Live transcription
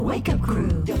Wake Up Crew,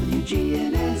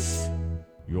 WGNS.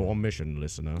 Your mission,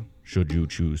 listener, should you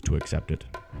choose to accept it,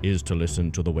 is to listen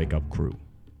to the Wake Up Crew.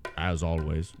 As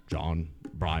always, John,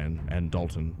 Brian, and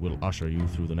Dalton will usher you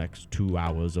through the next 2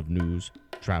 hours of news,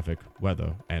 traffic,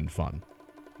 weather, and fun.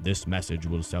 This message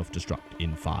will self-destruct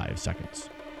in 5 seconds.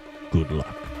 Good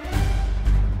luck.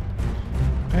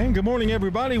 And good morning,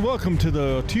 everybody. Welcome to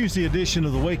the Tuesday edition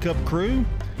of the Wake Up Crew.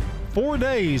 4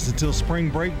 days until spring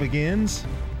break begins.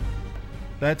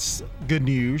 That's good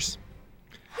news.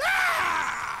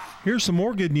 Here's some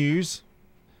more good news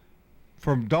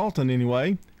from Dalton,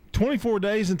 anyway. 24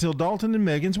 days until Dalton and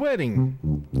Megan's wedding.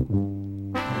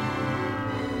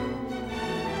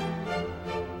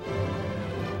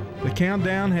 The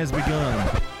countdown has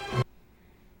begun.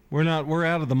 We're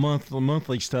out of the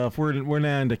monthly stuff. We're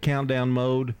now into countdown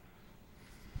mode.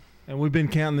 And we've been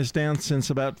counting this down since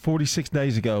about 47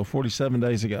 days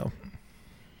ago.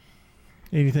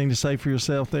 Anything to say for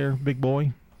yourself there, big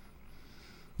boy?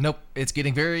 Nope, it's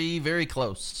getting very, very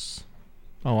close.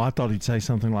 Oh, I thought he'd say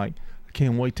something like, I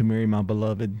can't wait to marry my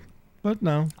beloved. But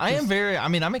no.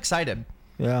 I'm excited.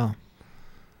 Yeah.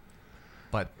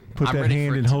 But Put I'm that ready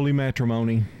hand for in holy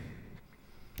matrimony.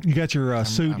 You got your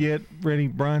suit yet ready,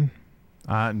 Brian?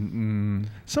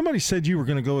 Somebody said you were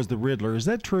going to go as the Riddler. Is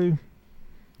that true?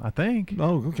 I think.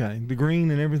 Oh, okay. The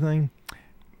green and everything?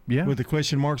 Yeah. With the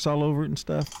question marks all over it and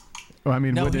stuff? Well, I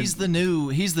mean, no, he's the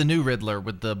new Riddler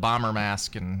with the bomber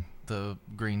mask and the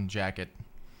green jacket.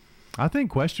 I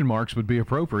think question marks would be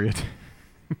appropriate.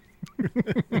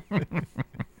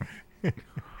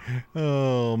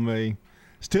 Oh, me.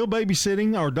 Still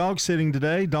babysitting or dog sitting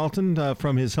today, Dalton,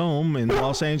 from his home in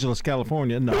Los Angeles,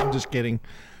 California. No, I'm just kidding.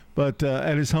 But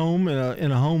at his home,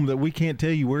 in a home that we can't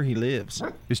tell you where he lives.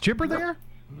 Is Chipper there?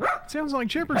 Sounds like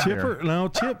Chipper's there.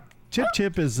 No,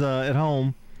 Chip is at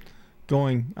home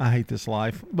going, I hate this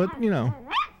life. But, you know,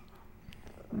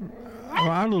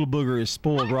 our little booger is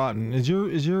spoiled rotten. Is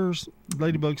yours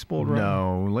Ladybug spoiled rotten?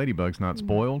 No, Ladybug's not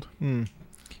spoiled.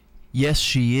 Yes,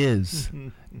 she is.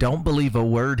 Don't believe a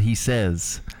word he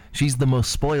says. She's the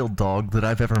most spoiled dog that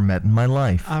I've ever met in my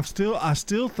life. I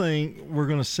still think we're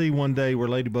going to see one day where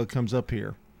Ladybug comes up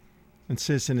here and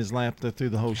sits in his lap through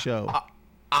the whole show.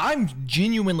 I'm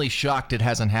genuinely shocked it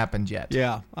hasn't happened yet.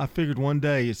 Yeah, I figured one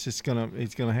day it's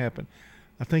gonna happen.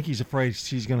 I think he's afraid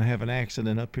she's gonna have an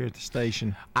accident up here at the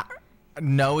station.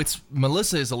 No, it's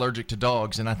Melissa is allergic to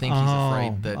dogs, and I think he's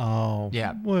afraid that. Oh,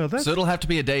 yeah. Well, so it'll have to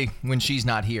be a day when she's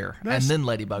not here, and then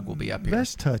Ladybug will be up here.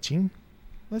 That's touching.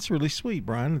 That's really sweet,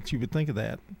 Brian, that you would think of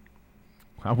that.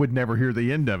 I would never hear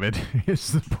the end of it.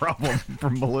 It's the problem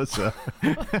from Melissa.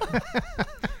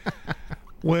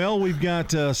 Well, we've got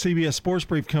CBS Sports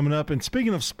Brief coming up. And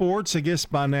speaking of sports, I guess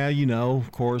by now you know,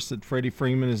 of course, that Freddie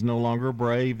Freeman is no longer a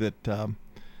Brave, that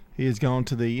he has gone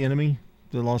to the enemy,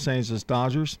 the Los Angeles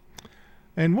Dodgers.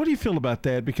 And what do you feel about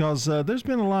that? Because there's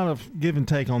been a lot of give and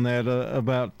take on that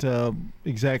about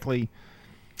exactly,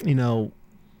 you know,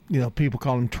 people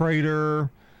call him traitor.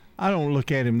 I don't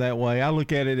look at him that way. I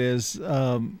look at it as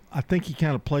I think he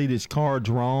kind of played his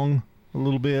cards wrong a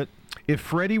little bit. If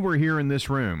Freddie were here in this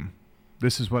room,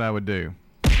 this is what I would do.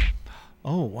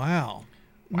 Oh, wow.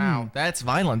 Wow, that's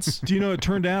violence. Do you know it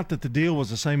turned out that the deal was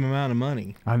the same amount of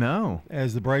money? I know.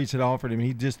 As the Braves had offered him.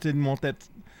 He just didn't want that.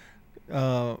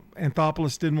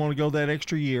 Anthopoulos didn't want to go that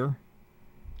extra year.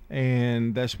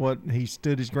 And that's what he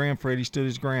stood his ground. Freddie stood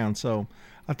his ground. So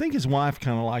I think his wife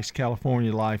kind of likes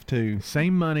California life too.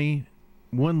 Same money,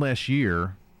 one less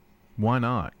year. Why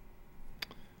not?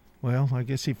 Well, I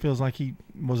guess he feels like he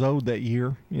was owed that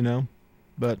year, you know.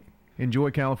 But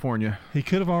enjoy California. He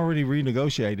could have already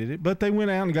renegotiated it, but they went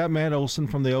out and got Matt Olson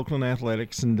from the Oakland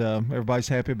Athletics, and everybody's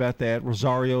happy about that.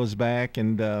 Rosario is back,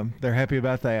 and they're happy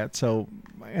about that. So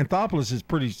Anthopoulos is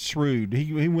pretty shrewd.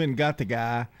 He went and got the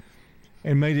guy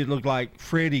and made it look like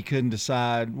Freddie couldn't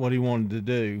decide what he wanted to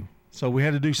do. So we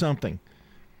had to do something.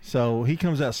 So he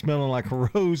comes out smelling like a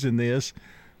rose in this,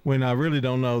 when I really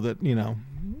don't know that, you know.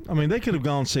 I mean, they could have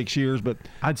gone 6 years, but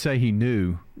I'd say he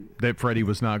knew that Freddie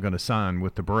was not going to sign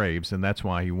with the Braves, and that's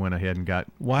why he went ahead and got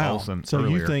Olson so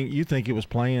earlier. you think it was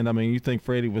planned? I mean, you think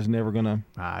Freddie was never going to?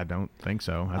 I don't think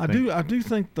so. I do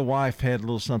think the wife had a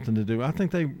little something to do. I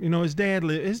think they, you know, his dad.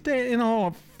 In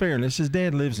all fairness, his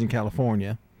dad lives in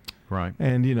California, right?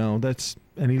 And you know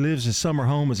and he lives, his summer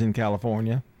home is in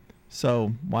California,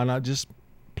 so why not just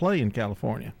play in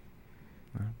California?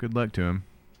 Well, good luck to him.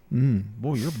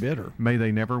 Boy, you're bitter. May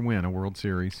they never win a World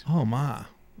Series. Oh, my.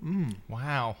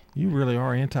 Wow. You really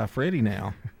are anti-Freddie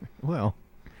now. Well,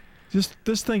 just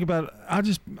think about I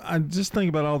just think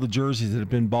about all the jerseys that have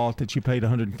been bought that you paid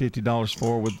 $150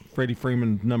 for with Freddie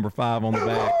Freeman number 5 on the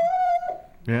back.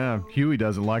 Yeah, Huey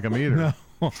doesn't like him either.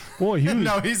 No. Boy, Huey.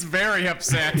 No, he's very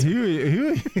upset.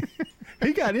 Huey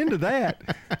he got into that.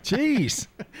 Jeez.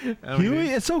 Huey,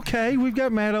 it's okay. We've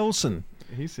got Matt Olson.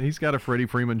 He's got a Freddie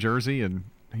Freeman jersey, and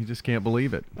he just can't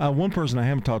believe it. One person I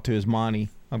haven't talked to is Monty.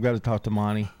 I've got to talk to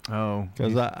Monty. Oh.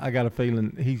 Because I got a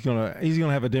feeling he's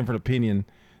gonna have a different opinion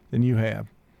than you have.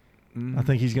 I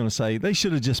think he's going to say they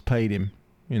should have just paid him,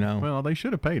 Well, they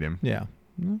should have paid him. Yeah,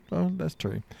 well, that's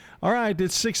true. All right,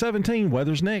 it's 6:17.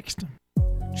 Weather's next.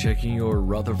 Checking your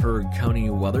Rutherford County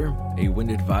weather. A wind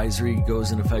advisory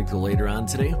goes in effect later on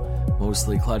today.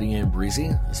 Mostly cloudy and breezy.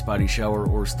 A spotty shower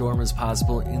or storm is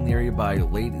possible in the area by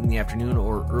late in the afternoon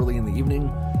or early in the evening.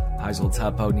 Highs will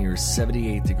top out near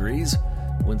 78 degrees.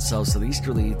 Winds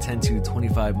south-southeasterly 10 to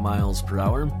 25 miles per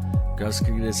hour. Gusts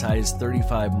could get as high as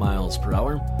 35 miles per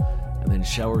hour. And then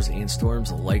showers and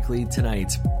storms likely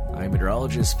tonight. I'm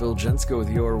meteorologist Phil Jensko with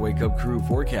your Wake Up Crew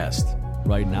forecast.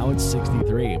 Right now it's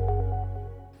 63.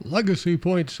 Legacy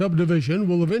Point subdivision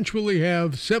will eventually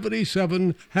have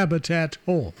 77 Habitat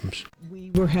homes. We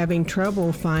were having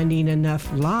trouble finding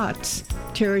enough lots.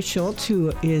 Terry Schultz,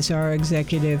 who is our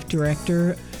executive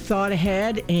director, thought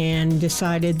ahead and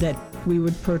decided that we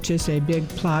would purchase a big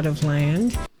plot of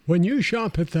land. When you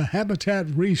shop at the Habitat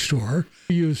Restore,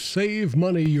 you save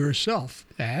money yourself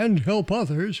and help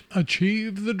others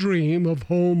achieve the dream of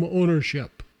home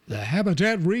ownership. The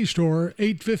Habitat Restore,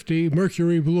 850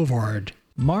 Mercury Boulevard.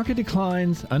 Market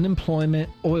declines, unemployment,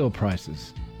 oil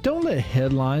prices. Don't let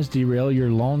headlines derail your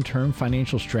long-term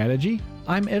financial strategy.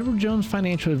 I'm Edward Jones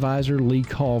financial advisor Lee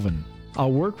Colvin.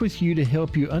 I'll work with you to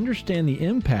help you understand the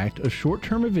impact of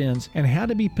short-term events and how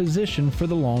to be positioned for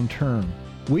the long term.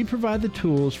 We provide the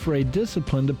tools for a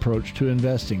disciplined approach to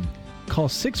investing. Call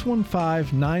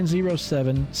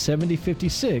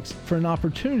 615-907-7056 for an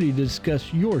opportunity to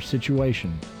discuss your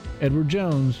situation. Edward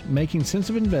Jones, Making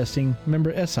Sense of Investing,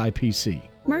 member SIPC.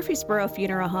 Murfreesboro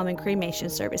Funeral Home and Cremation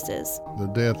Services. The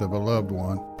death of a loved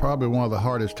one, probably one of the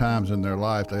hardest times in their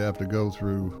life they have to go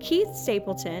through. Keith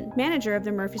Stapleton, manager of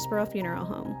the Murfreesboro Funeral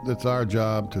Home. It's our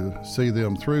job to see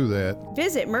them through that.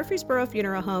 Visit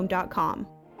murfreesborofuneralhome.com.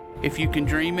 If you can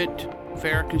dream it,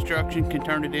 Farrah Construction can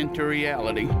turn it into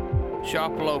reality.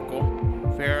 Shop local,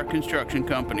 Farrah Construction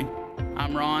Company.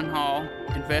 I'm Ron Hall.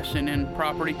 Investing in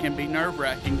property can be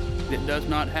nerve-wracking. It does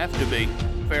not have to be.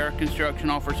 Farrah Construction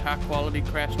offers high-quality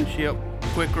craftsmanship,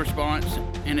 quick response,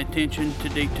 and attention to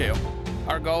detail.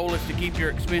 Our goal is to keep your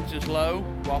expenses low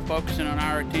while focusing on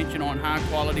our attention on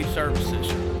high-quality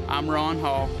services. I'm Ron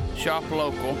Hall. Shop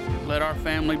local. Let our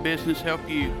family business help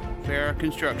you. Farrah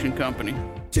Construction Company.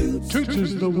 Toots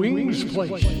is the wings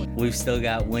place. We've still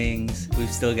got wings. We've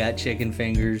still got chicken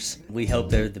fingers. We hope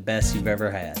they're the best you've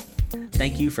ever had.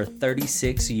 Thank you for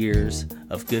 36 years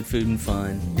of good food and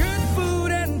fun. Good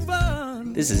food and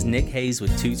fun. This is Nick Hayes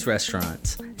with Toots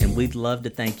Restaurants, and we'd love to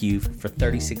thank you for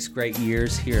 36 great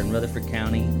years here in Rutherford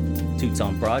County. Toots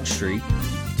on Broad Street,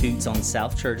 Toots on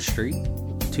South Church Street,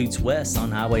 Toots West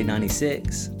on Highway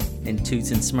 96, and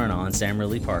Toots in Smyrna on Sam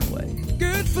Ridley Parkway.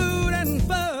 Good food and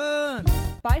fun.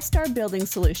 ByStar Building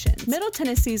Solutions, Middle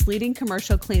Tennessee's leading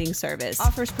commercial cleaning service,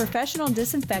 offers professional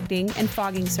disinfecting and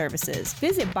fogging services.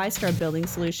 Visit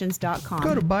ByStarBuildingSolutions.com.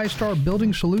 Go to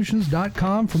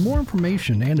ByStarBuildingSolutions.com for more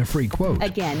information and a free quote.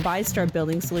 Again,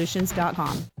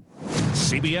 ByStarBuildingSolutions.com.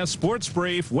 CBS Sports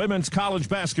Brief. Women's college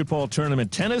basketball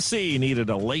tournament. Tennessee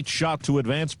needed a late shot to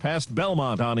advance past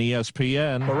Belmont on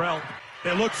ESPN. Burrell,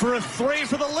 they look for a three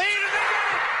for the lead, and they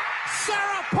get it!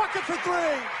 Sarah Puckett for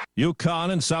three!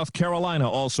 UConn and South Carolina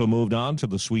also moved on to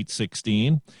the Sweet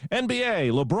 16. NBA,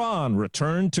 LeBron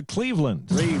returned to Cleveland.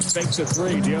 Reeves fakes a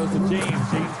three, deals to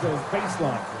James. James goes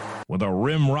baseline. With a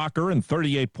rim rocker and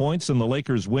 38 points in the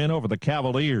Lakers' win over the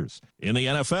Cavaliers. In the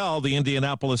NFL, the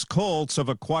Indianapolis Colts have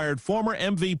acquired former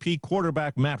MVP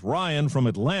quarterback Matt Ryan from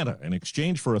Atlanta in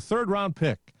exchange for a third-round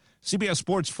pick. CBS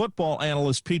Sports football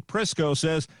analyst Pete Prisco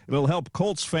says it'll help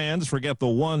Colts fans forget the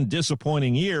one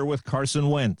disappointing year with Carson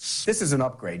Wentz. This is an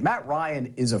upgrade. Matt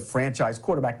Ryan is a franchise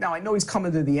quarterback. Now, I know he's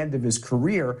coming to the end of his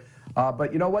career,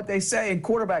 but you know what they say in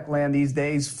quarterback land these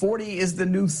days, 40 is the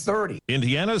new 30.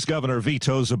 Indiana's governor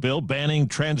vetoes a bill banning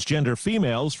transgender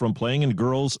females from playing in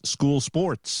girls' school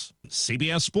sports.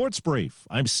 CBS Sports Brief.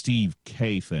 I'm Steve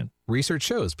Kathan. Research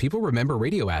shows people remember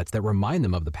radio ads that remind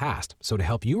them of the past. So to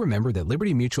help you remember that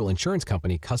Liberty Mutual Insurance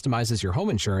Company customizes your home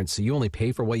insurance so you only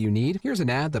pay for what you need, here's an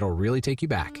ad that'll really take you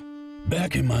back.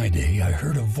 Back in my day, I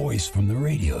heard a voice from the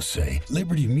radio say,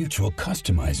 Liberty Mutual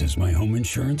customizes my home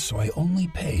insurance so I only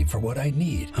pay for what I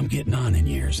need. I'm getting on in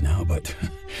years now, but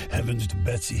heavens to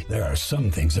Betsy, there are some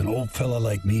things an old fella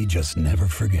like me just never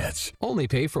forgets. Only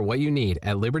pay for what you need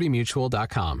at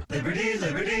libertymutual.com. Liberty,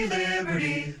 liberty,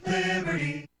 liberty.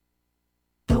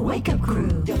 Wake Up Crew,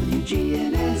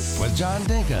 WGNS. With John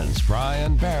Dinkins,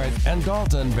 Brian Barrett, and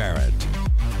Dalton Barrett.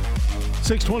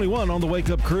 6:21 on the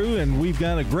Wake Up Crew, and we've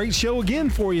got a great show again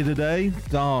for you today.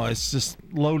 Oh, it's just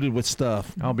loaded with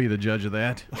stuff. I'll be the judge of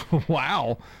that.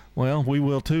 Wow. Well, we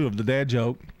will too, of the dad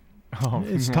joke. Oh,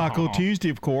 it's Taco Tuesday,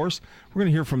 of course. We're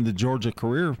going to hear from the Georgia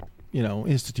Career,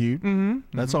 Institute.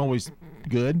 That's always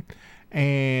good.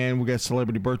 And we got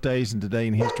celebrity birthdays and today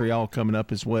in history all coming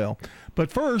up as well. But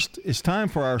first, it's time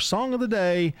for our song of the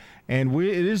day, and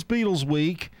it is Beatles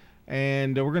week.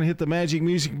 And we're going to hit the magic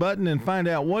music button and find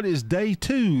out what is day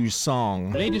 2's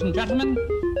song. Ladies and gentlemen,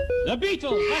 the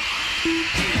Beatles.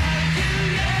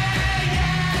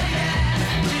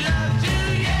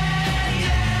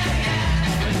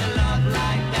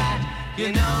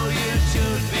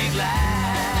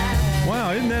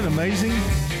 Wow, isn't that amazing?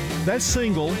 That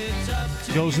single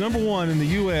goes number 1 in the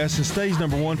U.S. and stays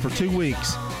number 1 for 2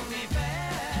 weeks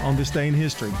on this day in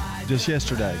history, just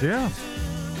yesterday. Yeah.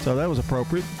 So that was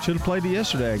appropriate. Should have played it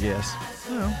yesterday, I guess.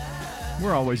 Well,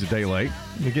 we're always a day late.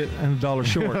 We get $1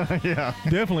 short. Yeah.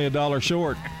 Definitely $1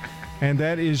 short. And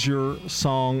that is your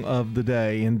song of the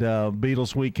day. And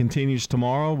Beatles Week continues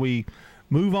tomorrow. We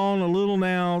move on a little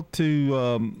now to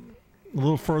a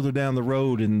little further down the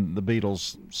road in the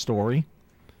Beatles story.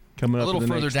 Coming up a little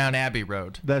further down Abbey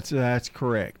Road. That's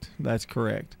correct. That's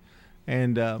correct.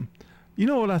 And you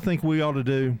know what I think we ought to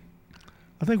do?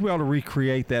 I think we ought to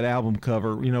recreate that album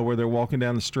cover, where they're walking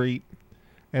down the street.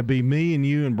 It'd be me and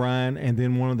you and Brian and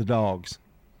then one of the dogs.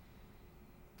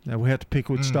 Now we have to pick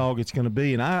which dog it's going to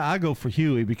be. And I go for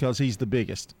Huey because he's the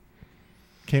biggest.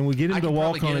 Can we get him to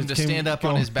walk on his to stand up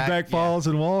on his back paws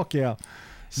and walk? Yeah.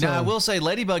 So, now, I will say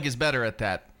Ladybug is better at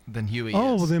that than Huey is.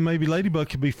 Oh, well, then maybe Ladybug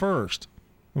could be first.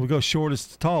 We'll go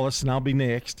shortest to tallest, and I'll be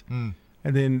next. And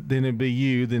then it'd be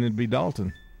you, then it'd be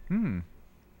Dalton.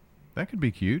 That could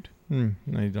be cute. No,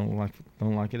 you don't like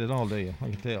it at all, do you? I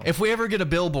can tell. If we ever get a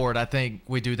billboard, I think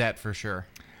we do that for sure.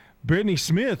 Brittany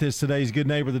Smith is today's Good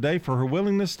Neighbor of the Day for her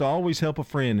willingness to always help a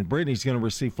friend. And Brittany's going to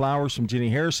receive flowers from Jenny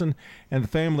Harrison and the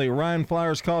family at Ryan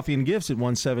Flowers Coffee and Gifts at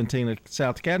 117 at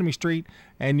South Academy Street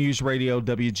and News Radio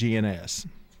WGNS.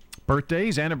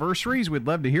 Birthdays, anniversaries, we'd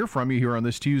love to hear from you here on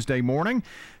this Tuesday morning.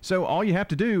 So all you have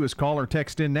to do is call or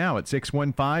text in now at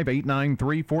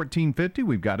 615-893-1450.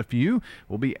 We've got a few.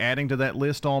 We'll be adding to that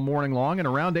list all morning long, and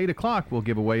around 8 o'clock we'll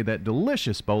give away that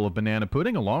delicious bowl of banana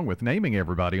pudding along with naming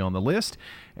everybody on the list.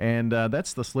 And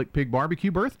that's the Slick Pig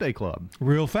Barbecue Birthday Club.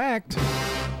 Real fact.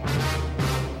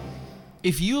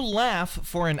 If you laugh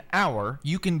for an hour,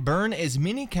 you can burn as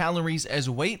many calories as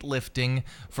weightlifting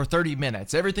for 30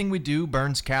 minutes. Everything we do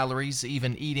burns calories,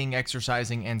 even eating,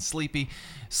 exercising, and sleeping.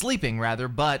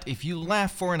 But if you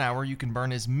laugh for an hour, you can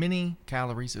burn as many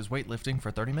calories as weightlifting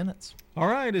for 30 minutes. All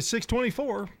right, it's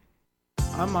 6:24.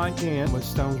 I'm Mike Gann with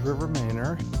Stones River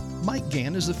Manor. Mike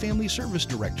Gann is the Family Service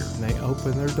Director. They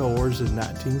opened their doors in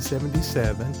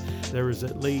 1977. There was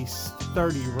at least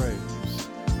 30 rooms.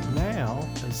 Now,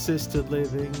 assisted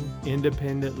living,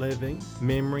 independent living,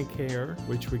 memory care,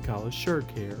 which we call Assure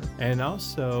Care, and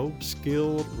also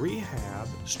skilled rehab.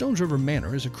 Stones River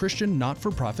Manor is a Christian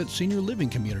not-for-profit senior living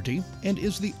community and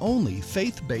is the only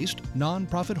faith-based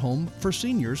nonprofit home for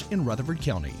seniors in Rutherford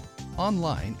County.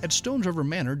 Online at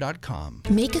stonesrivermanor.com.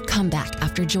 Make a comeback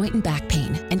after joint and back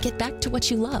pain and get back to what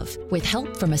you love with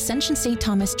help from Ascension St.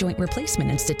 Thomas Joint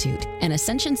Replacement Institute and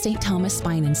Ascension St. Thomas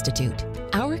Spine Institute.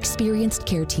 Our experienced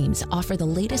care teams offer the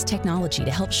latest technology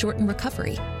to help shorten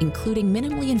recovery, including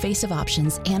minimally invasive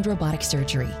options and robotic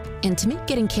surgery. And to make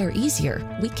getting care easier,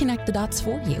 we connect the dots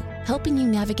for you, helping you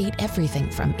navigate everything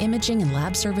from imaging and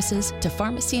lab services to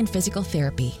pharmacy and physical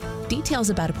therapy. Details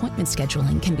about appointment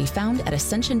scheduling can be found at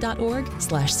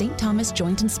ascension.org/St. Thomas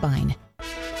Joint and Spine.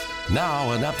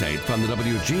 Now an update from the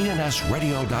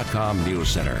WGNSradio.com News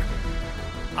Center.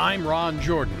 I'm Ron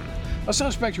Jordan. A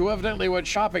suspect who evidently went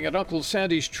shopping at Uncle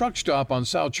Sandy's truck stop on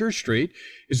South Church Street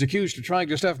is accused of trying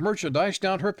to stuff merchandise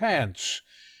down her pants.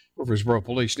 Murfreesboro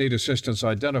police need assistance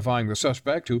identifying the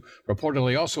suspect, who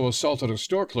reportedly also assaulted a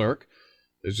store clerk.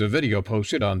 There's a video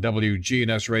posted on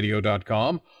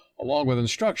WGNSradio.com, along with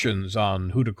instructions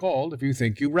on who to call if you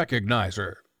think you recognize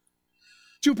her.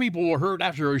 2 people were hurt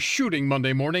after a shooting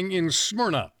Monday morning in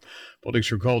Smyrna.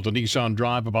 Police were called to Nissan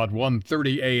Drive about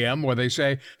 1:30 a.m., where they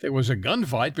say there was a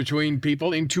gunfight between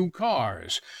people in 2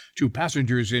 cars. 2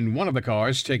 passengers in one of the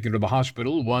cars taken to the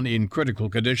hospital, one in critical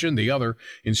condition, the other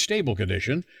in stable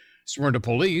condition. Smyrna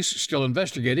police still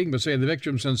investigating, but say the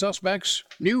victims and suspects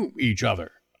knew each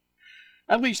other.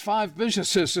 At least 5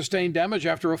 businesses sustained damage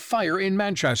after a fire in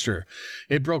Manchester.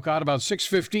 It broke out about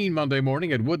 6:15 Monday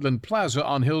morning at Woodland Plaza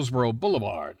on Hillsborough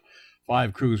Boulevard.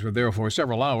 5 crews were there for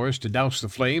several hours to douse the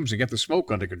flames and get the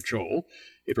smoke under control.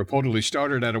 It reportedly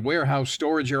started at a warehouse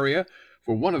storage area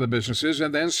for one of the businesses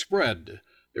and then spread.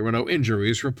 There were no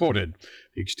injuries reported.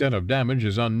 The extent of damage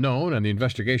is unknown, and the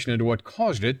investigation into what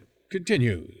caused it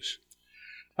continues.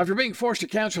 After being forced to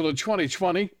cancel in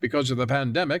 2020 because of the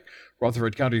pandemic,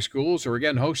 Rutherford County Schools are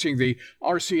again hosting the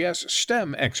RCS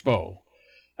STEM Expo.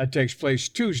 That takes place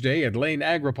Tuesday at Lane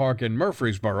Agri-Park in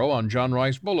Murfreesboro on John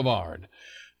Rice Boulevard.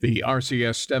 The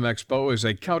RCS STEM Expo is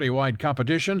a county-wide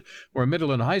competition where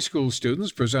middle and high school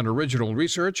students present original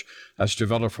research that's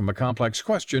developed from a complex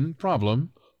question,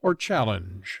 problem, or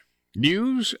challenge.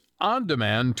 News on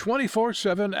demand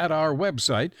 24/7 at our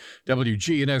website,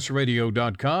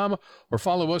 WGNSradio.com, or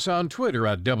follow us on Twitter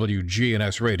at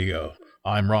WGNSradio.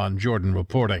 I'm Ron Jordan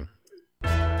reporting.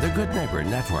 The Good Neighbor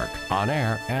Network, on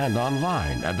air and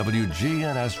online at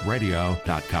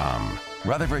WGNSradio.com.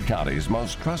 Rutherford County's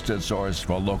most trusted source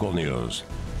for local news.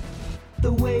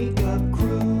 The Wake Up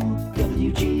Crew,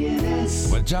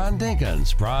 WGNS. With John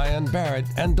Dinkins, Brian Barrett,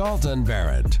 and Dalton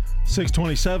Barrett.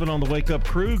 627 on the Wake Up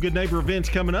Crew. Good Neighbor events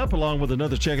coming up, along with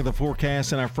another check of the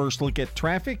forecast and our first look at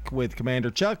traffic with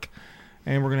Commander Chuck.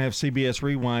 And we're going to have CBS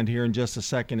Rewind here in just a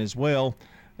second as well.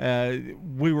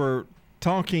 We were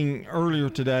talking earlier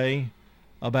today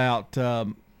about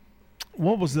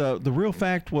what was the real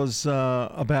fact was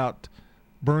about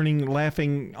burning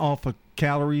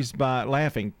calories by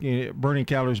laughing.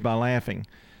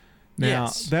 Now,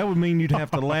 yes. That would mean you'd have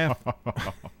to laugh.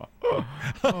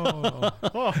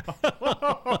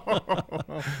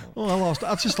 Well,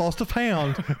 I just lost a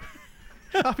pound.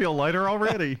 I feel lighter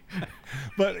already.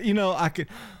 But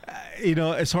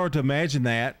it's hard to imagine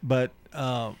that. But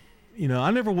I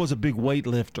never was a big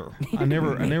weightlifter. I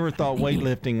never thought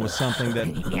weightlifting was something that.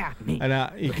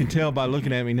 And you can tell by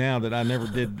looking at me now that I never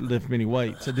did lift many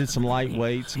weights. I did some light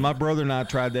weights. My brother and I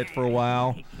tried that for a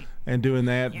while, and doing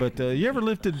that. But you ever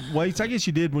lifted weights? I guess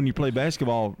you did when you played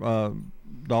basketball,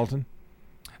 Dalton.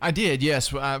 I did,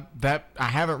 yes. I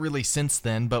haven't really since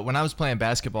then, but when I was playing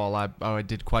basketball, I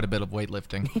did quite a bit of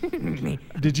weightlifting.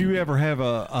 Did you ever have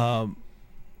a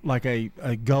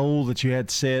goal that you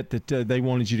had set that they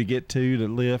wanted you to get to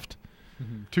lift?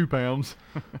 2 pounds.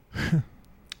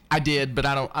 I did, but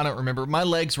I don't remember. My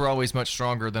legs were always much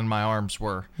stronger than my arms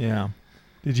were. Yeah.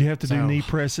 Did you have to do knee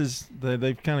presses?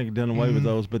 They've kind of done away with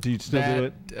those, but do you still do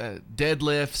it?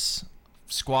 Deadlifts,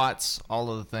 squats,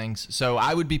 all of the things. So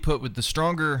I would be put with the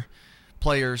stronger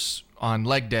players on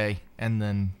leg day, and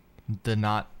then the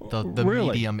Really?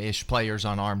 medium-ish players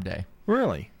on arm day.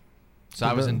 Really? So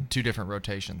I was in 2 different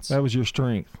rotations. That was your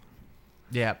strength.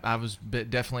 Yeah, I was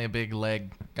definitely a big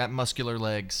leg. Got muscular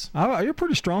legs. You're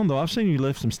pretty strong, though. I've seen you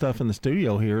lift some stuff in the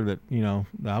studio here that,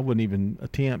 I wouldn't even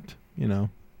attempt,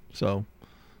 So,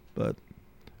 but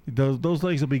those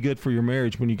legs will be good for your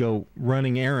marriage when you go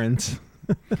running errands.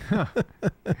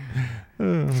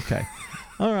 Okay.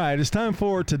 All right. It's time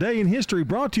for Today in History,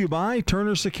 brought to you by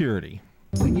Turner Security.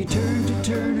 When you turn to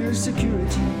Turner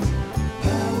Security,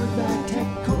 powered by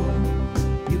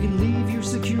TechCore, you can leave your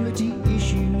security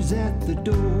issues at the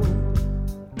door.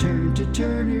 Turn to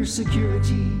Turner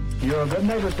Security. You're a Good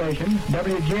Neighbor station,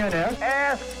 WGNS.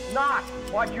 Ask not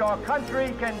what your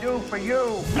country can do for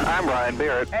you. I'm Brian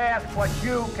Barrett. Ask what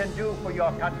you can do for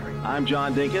your country. I'm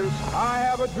John Dinkins. I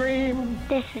have a dream.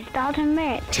 This is Dalton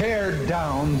Merritt. Tear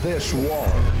down this wall.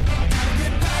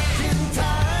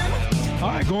 All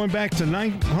right, going back to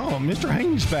Mr.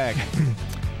 Haynes back.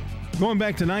 Going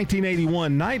back to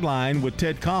 1981, Nightline with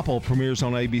Ted Koppel premieres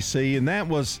on ABC, and that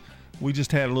was, we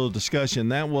just had a little discussion.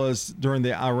 That was during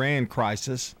the Iran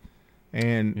crisis,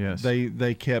 and yes. they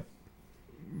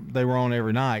were on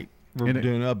every night. We're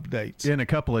doing updates. In a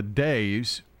couple of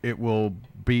days, it will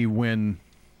be when,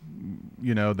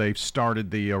 they've started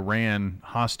the Iran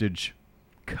hostage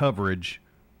coverage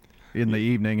in the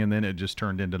evening, and then it just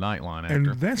turned into Nightline after. And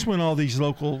that's when all these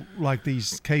local,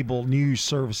 these cable news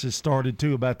services started,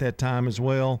 too, about that time as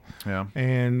well. Yeah.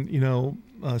 And,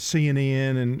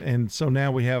 CNN, and so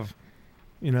now we have,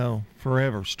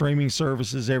 forever, streaming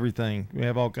services, everything. We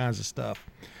have all kinds of stuff.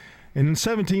 And in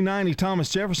 1790, Thomas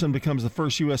Jefferson becomes the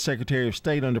first U.S. Secretary of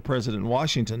State under President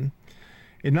Washington.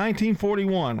 In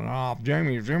 1941,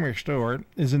 Jimmy Stewart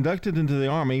is inducted into the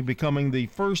Army, becoming the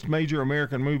first major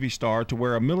American movie star to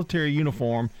wear a military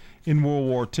uniform in World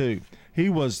War II. He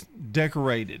was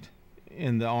decorated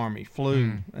in the Army,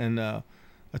 flew and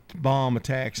bomb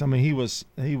attacks. I mean, he was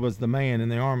the man in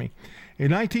the Army.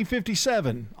 In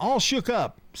 1957, All Shook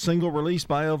Up, single released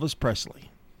by Elvis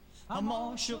Presley. I'm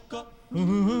all shook up.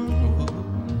 Ooh,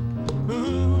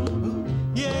 ooh,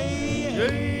 yeah, yeah,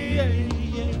 yeah,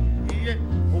 yeah, yeah.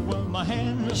 Well, my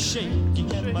hand body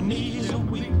shaking and my knees are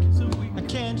weak. I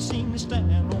can't seem to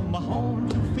stand on my own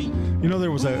 2 feet. You know,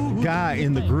 there was a guy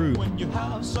in the group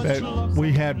that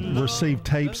we had received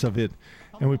tapes of it,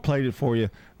 and we played it for you.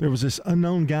 There was this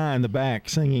unknown guy in the back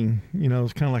singing, you know,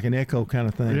 it's kind of like an echo kind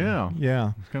of thing.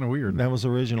 Yeah. It's kind of weird. That was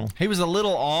original. He was a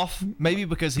little off, maybe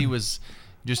because he was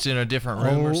just in a different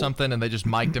room or something, and they just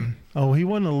mic'd him. Oh, he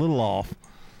wasn't a little off.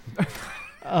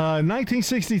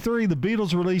 1963, the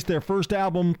Beatles released their first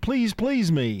album, Please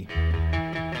Please Me.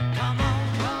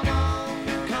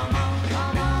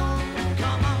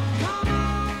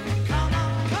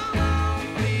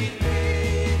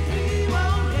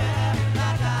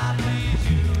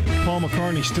 Paul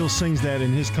McCartney still sings that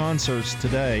in his concerts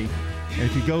today. And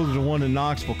if you go to the one in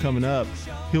Knoxville coming up,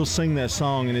 he'll sing that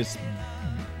song, and it's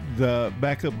the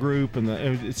backup group, and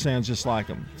it sounds just like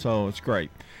him. So it's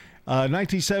great.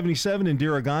 1977,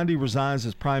 Indira Gandhi resigns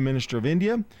as Prime Minister of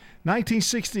India.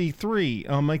 1963,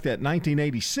 I'll make that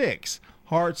 1986,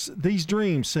 Heart's These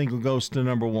Dreams single goes to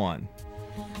number 1.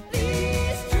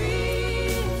 These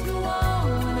dreams go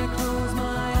on when I close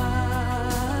my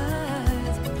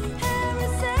eyes. Every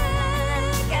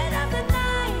second of the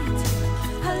night,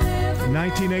 I live.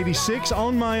 1986,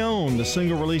 On My Own, the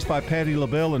single released by Patti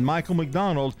LaBelle and Michael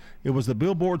McDonald. It was the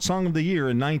Billboard Song of the Year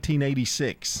in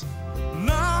 1986.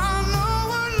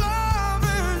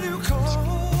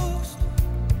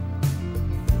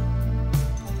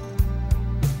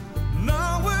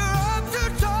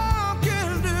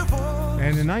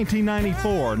 And in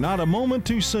 1994, Not a Moment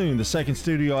Too Soon, the second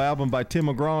studio album by Tim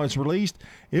McGraw is released.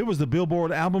 It was the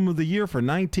Billboard Album of the Year for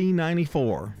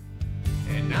 1994.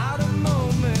 And not a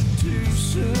moment too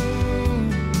soon,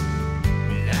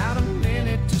 without a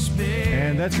minute to spare.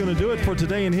 And that's going to do it for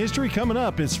Today in History. Coming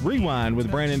up, it's Rewind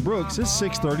with Brandon Brooks. It's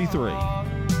 6:33.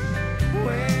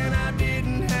 When I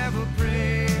didn't have a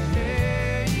prayer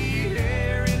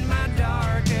in my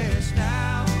darkest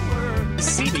hour.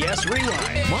 CBS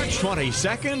Rewind, March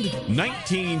 22nd,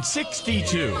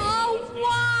 1962. Oh,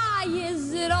 why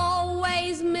is it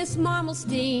always Miss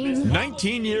Marmalstein?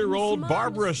 19-year-old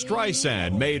Barbara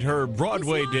Streisand made her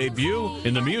Broadway debut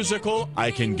in the musical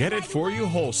I Can Get It For You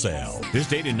Wholesale. This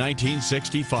date in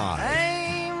 1965.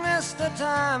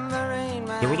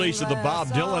 The release of the Bob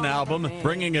Dylan album,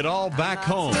 Bringing It All Back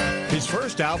Home, his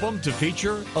first album to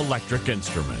feature electric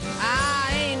instruments.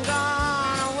 I ain't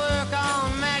gonna work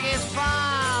on Maggie's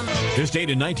farm. This date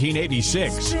in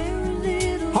 1986.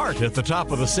 Heart at the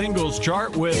top of the singles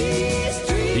chart with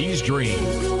These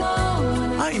Dreams.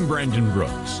 I'm Brandon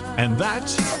Brooks, and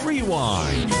that's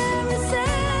Rewind.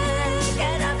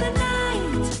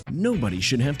 Nobody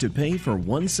should have to pay for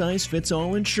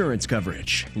one-size-fits-all insurance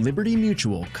coverage. Liberty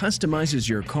Mutual customizes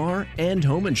your car and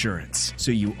home insurance,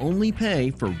 so you only pay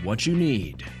for what you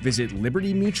need. Visit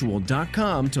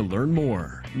libertymutual.com to learn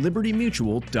more.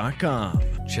 libertymutual.com.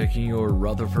 Checking your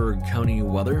Rutherford County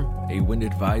weather. A wind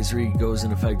advisory goes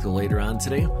in effect later on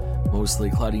today. Mostly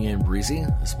cloudy and breezy.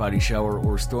 A spotty shower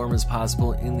or storm is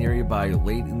possible in the area by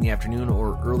late in the afternoon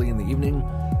or early in the evening.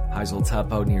 Highs will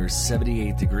top out near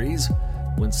 78 degrees.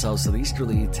 Winds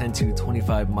south-southeasterly 10 to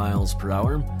 25 miles per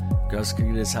hour. Gusts could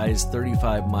get as high as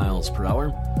 35 miles per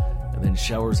hour. And then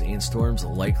showers and storms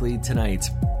likely tonight.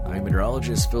 I'm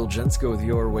meteorologist Phil Jensko with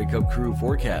your Wake Up Crew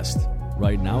forecast.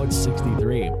 Right now it's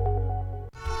 63.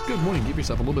 Good morning. Give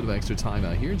yourself a little bit of extra time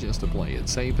out here just to play it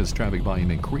safe as traffic volume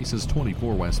increases.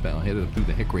 24 westbound headed through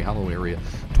the Hickory Hollow area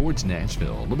towards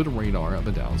Nashville. A little bit of radar up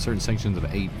and down certain sections of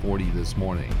 840 this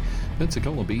morning.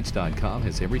 PensacolaBeach.com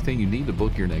has everything you need to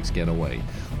book your next getaway.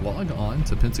 Log on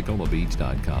to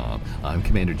PensacolaBeach.com. I'm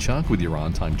Commander Chuck with your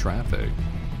on-time traffic.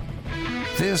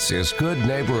 This is Good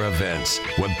Neighbor Events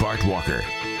with Bart Walker.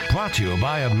 Brought to you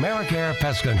by AmeriCare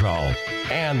Pest Control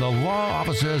and the law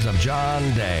offices of John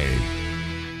Day.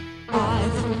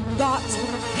 I've got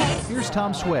Here's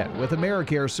Tom Sweat with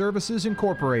AmeriCare Services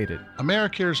Incorporated.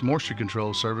 AmeriCare's moisture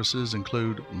control services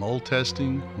include mold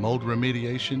testing, mold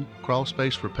remediation, crawl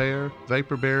space repair,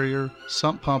 vapor barrier,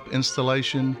 sump pump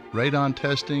installation, radon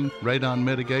testing, radon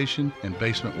mitigation, and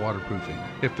basement waterproofing.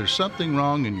 If there's something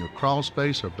wrong in your crawl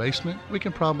space or basement, we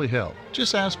can probably help.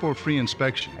 Just ask for a free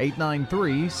inspection.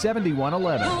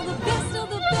 893-7111. all the best of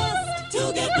the best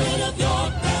to get rid of your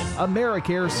pest.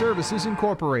 AmeriCare Services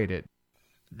Incorporated.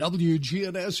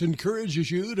 WGNS encourages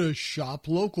you to shop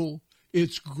local.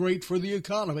 It's great for the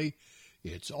economy.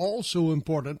 It's also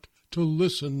important to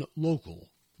listen local.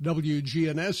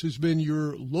 WGNS has been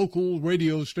your local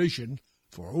radio station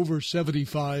for over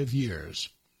 75 years.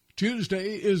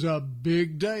 Tuesday is a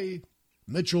big day.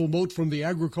 Mitchell Moat from the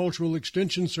Agricultural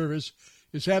Extension Service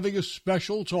is having a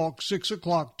special talk 6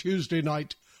 o'clock Tuesday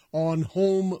night on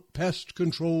home pest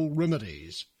control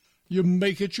remedies. You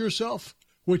make it yourself.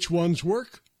 Which ones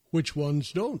work, which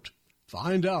ones don't?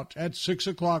 Find out at 6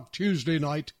 o'clock Tuesday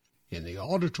night in the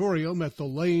auditorium at the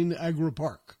Lane Agri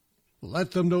Park.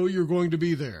 Let them know you're going to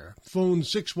be there. Phone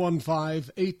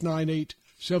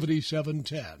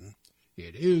 615-898-7710.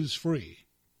 It is free.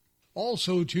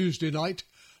 Also Tuesday night,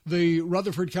 the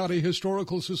Rutherford County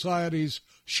Historical Society's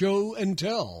Show and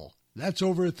Tell. That's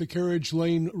over at the Carriage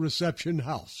Lane Reception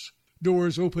House.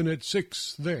 Doors open at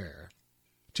 6 there.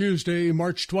 Tuesday,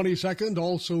 March 22nd,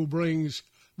 also brings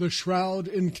the Shroud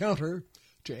Encounter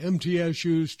to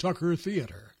MTSU's Tucker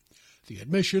Theater. The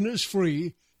admission is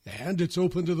free, and it's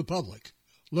open to the public.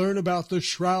 Learn about the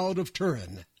Shroud of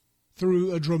Turin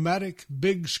through a dramatic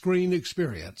big-screen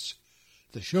experience.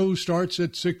 The show starts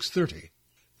at 6:30.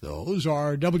 Those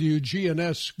are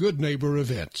WGNS Good Neighbor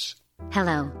events.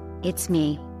 Hello, it's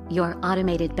me, your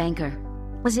automated banker.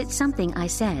 Was it something I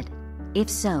said? If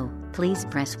so, please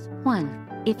press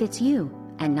 1. If it's you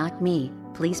and not me,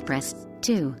 please press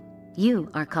 2. You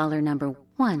are caller number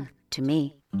 1 to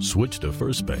me. Switch to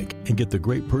First Bank and get the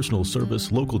great personal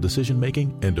service, local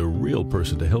decision-making, and a real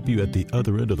person to help you at the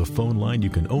other end of the phone line you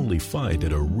can only find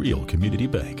at a real community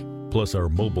bank. Plus, our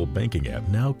mobile banking app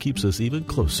now keeps us even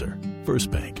closer. First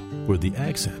Bank, where the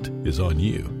accent is on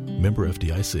you. Member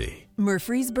FDIC.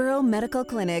 Murfreesboro Medical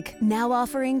Clinic, now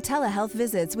offering telehealth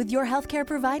visits with your healthcare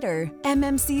provider.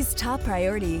 MMC's top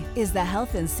priority is the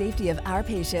health and safety of our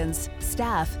patients,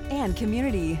 staff, and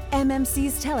community.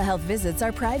 MMC's telehealth visits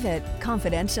are private,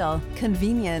 confidential,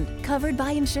 convenient, covered by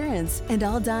insurance, and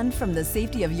all done from the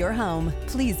safety of your home.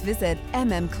 Please visit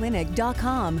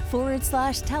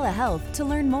mmclinic.com/telehealth to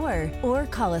learn more, or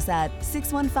call us at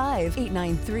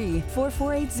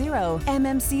 615-893-4480.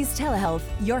 MMC's Telehealth.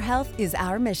 Your health is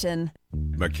our mission.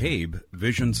 McCabe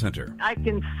Vision Center. I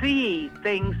can see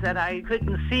things that I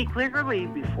couldn't see clearly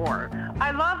before.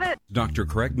 I love it. Dr.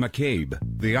 Craig McCabe,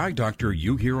 the eye doctor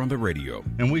you hear on the radio.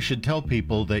 And we should tell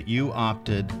people that you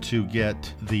opted to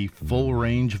get the full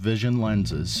range vision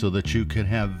lenses so that you could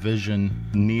have vision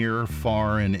near,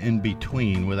 far, and in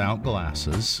between without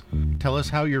glasses. Tell us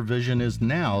how your vision is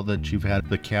now that you've had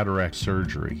the cataract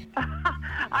surgery.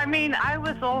 I mean, I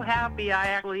was so happy I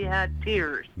actually had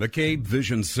tears. McCabe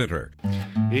Vision Center.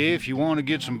 If you want to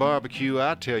get some barbecue,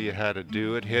 I'll tell you how to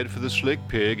do it. Head for the Slick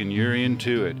Pig and you're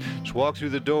into it. Just walk through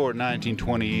the door at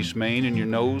 1920 East Main and your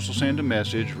nose will send a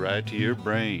message right to your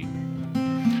brain.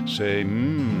 Say,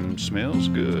 smells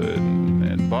good.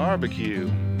 And barbecue.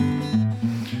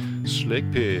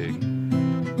 Slick Pig.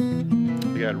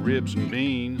 We got ribs and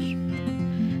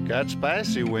beans. Got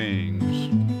spicy wings.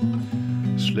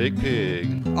 Slick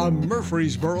Pig. A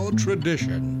Murfreesboro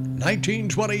tradition.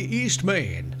 1920 East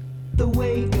Main. The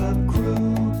Wake Up Crew,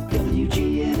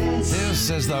 WGNS. This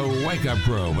is the Wake Up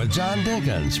Crew with John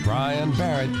Dinkins, Brian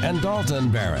Barrett, and Dalton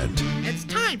Barrett. It's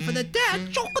time for the dad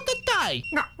joke of the day.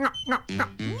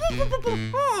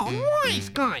 Oh, nice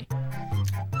guy.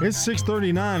 It's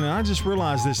 6:39, and I just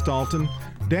realized this, Dalton.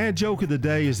 Dad joke of the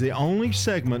day is the only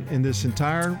segment in this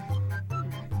entire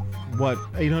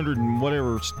 800 and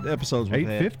whatever episodes we've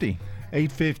had.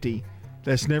 850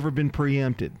 that's never been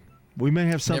preempted. We may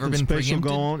have something special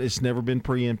go on. It's never been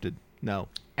preempted. No.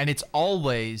 And it's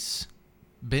always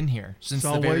been here since the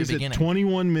very beginning. It's always at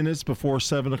 21 minutes before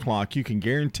 7 o'clock. You can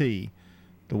guarantee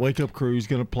the Wake Up Crew is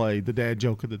going to play the dad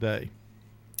joke of the day.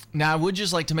 Now, I would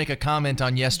just like to make a comment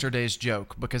on yesterday's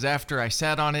joke, because after I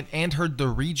sat on it and heard the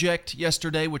reject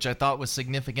yesterday, which I thought was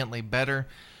significantly better,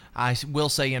 I will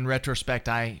say in retrospect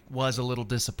I was a little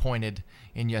disappointed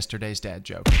in yesterday's dad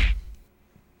joke.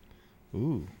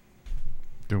 Ooh.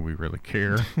 Do we really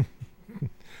care?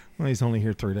 Well, he's only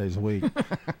here 3 days a week.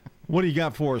 What do you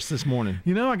got for us this morning?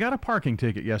 You know, I got a parking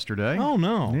ticket yesterday. Oh,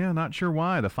 no. Yeah, not sure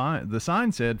why. The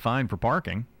sign said fine for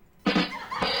parking.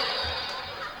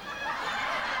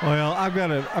 Well, I've got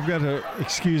to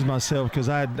excuse myself because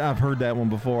I've heard that one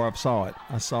before. I saw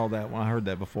that one. I heard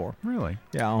that before. Really?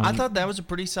 Yeah. I thought that was a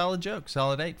pretty solid joke.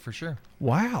 Solid 8 for sure.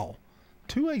 Wow.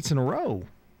 2 8s in a row.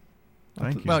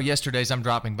 Thank you. Well, yesterday's I'm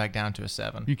dropping back down to a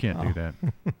 7. You can't do that.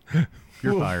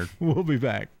 You're fired. We'll be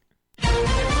back.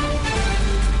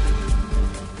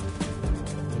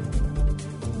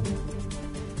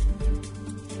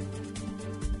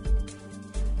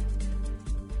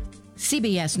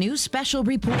 CBS News Special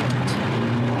Report.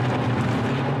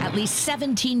 At least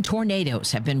 17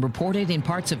 tornadoes have been reported in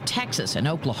parts of Texas and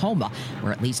Oklahoma,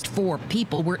 where at least 4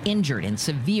 people were injured in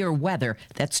severe weather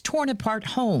that's torn apart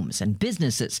homes and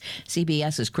businesses.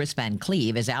 CBS's Chris Van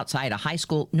Cleve is outside a high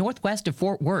school northwest of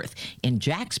Fort Worth in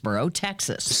Jacksboro,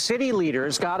 Texas. City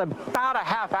leaders got about a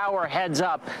half-hour heads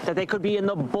up that they could be in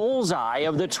the bullseye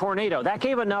of the tornado. That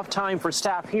gave enough time for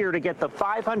staff here to get the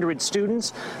 500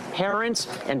 students, parents,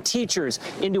 and teachers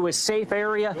into a safe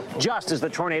area just as the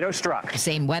tornado struck. The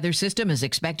same weather system is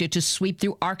expected to sweep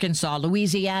through Arkansas,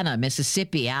 Louisiana,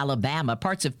 Mississippi, Alabama,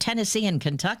 parts of Tennessee, and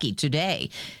Kentucky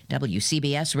today.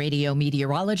 WCBS radio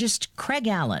meteorologist Craig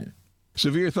Allen.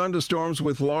 Severe thunderstorms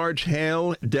with large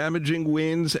hail, damaging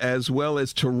winds, as well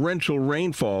as torrential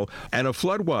rainfall, and a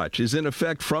flood watch is in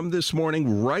effect from this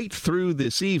morning right through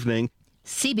this evening.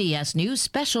 CBS News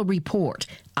Special Report.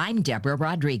 I'm Deborah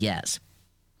Rodriguez.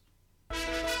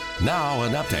 Now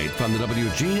an update from the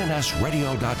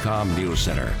WGNSradio.com News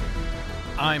Center.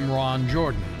 I'm Ron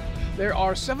Jordan. There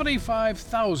are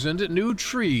 75,000 new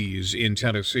trees in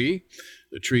Tennessee.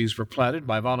 The trees were planted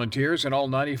by volunteers in all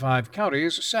 95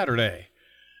 counties Saturday.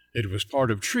 It was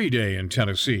part of Tree Day in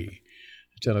Tennessee.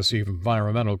 The Tennessee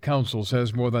Environmental Council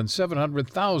says more than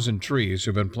 700,000 trees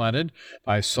have been planted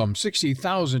by some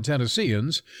 60,000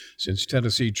 Tennesseans since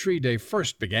Tennessee Tree Day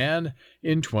first began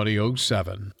in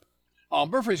 2007. A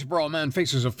Murfreesboro man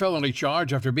faces a felony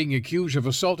charge after being accused of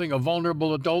assaulting a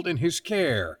vulnerable adult in his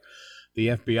care. The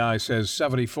FBI says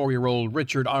 74-year-old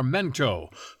Richard Armento,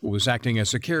 who was acting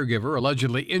as a caregiver,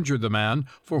 allegedly injured the man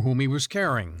for whom he was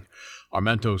caring.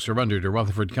 Armento surrendered to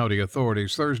Rutherford County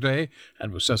authorities Thursday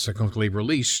and was subsequently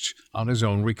released on his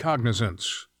own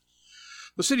recognizance.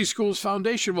 The City Schools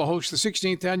Foundation will host the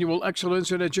 16th Annual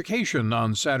Excellence in Education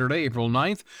on Saturday, April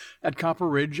 9th at Copper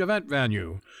Ridge Event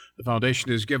Venue. The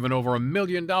foundation has given over $1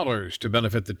 million to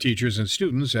benefit the teachers and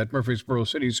students at Murfreesboro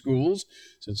City Schools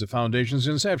since the foundation's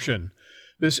inception.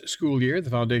 This school year, the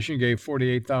foundation gave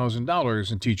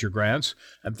 $48,000 in teacher grants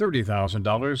and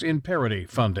 $30,000 in parity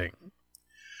funding.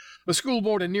 The school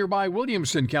board in nearby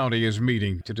Williamson County is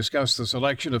meeting to discuss the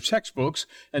selection of textbooks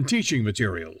and teaching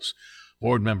materials.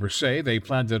 Board members say they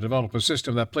plan to develop a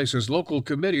system that places local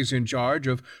committees in charge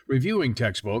of reviewing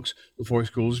textbooks before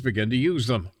schools begin to use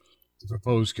them. The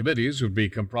proposed committees would be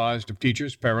comprised of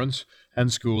teachers, parents,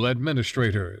 and school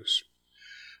administrators.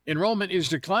 Enrollment is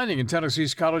declining in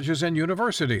Tennessee's colleges and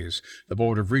universities. The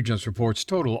Board of Regents reports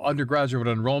total undergraduate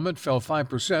enrollment fell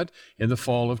 5% in the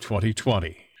fall of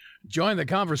 2020. Join the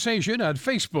conversation at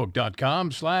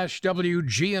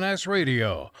facebook.com/WGNS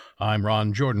Radio. I'm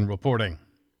Ron Jordan reporting.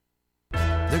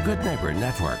 The Good Neighbor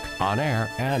Network, on air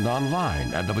and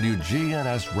online at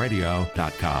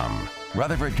WGNSradio.com.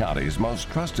 Rutherford County's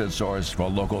most trusted source for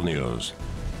local news.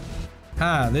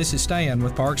 Hi, this is Stan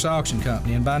with Parks Auction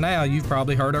Company, and by now you've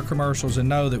probably heard our commercials and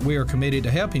know that we are committed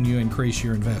to helping you increase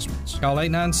your investments. Call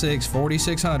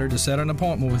 896-4600 to set an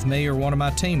appointment with me or one of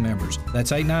my team members.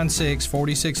 That's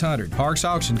 896-4600. Parks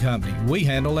Auction Company. We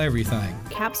handle everything.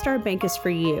 Capstar Bank is for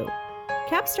you.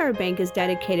 Capstar Bank is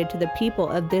dedicated to the people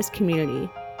of this community.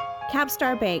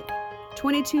 Capstar Bank,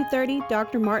 2230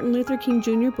 Dr. Martin Luther King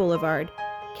Jr. Boulevard,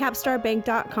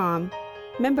 capstarbank.com.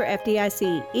 Member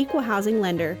FDIC, Equal Housing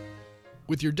Lender.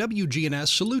 With your WGNS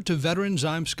Salute to Veterans,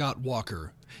 I'm Scott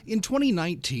Walker. In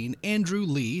 2019, Andrew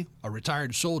Lee, a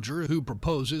retired soldier who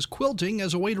proposes quilting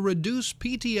as a way to reduce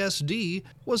PTSD,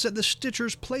 was at the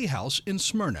Stitchers Playhouse in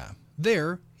Smyrna.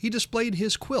 There, he displayed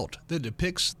his quilt that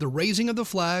depicts the raising of the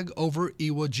flag over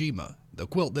Iwo Jima. The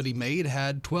quilt that he made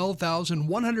had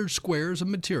 12,100 squares of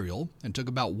material and took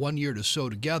about 1 year to sew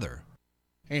together.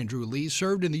 Andrew Lee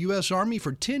served in the U.S. Army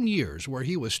for 10 years, where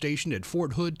he was stationed at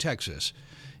Fort Hood, Texas.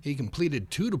 He completed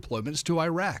 2 deployments to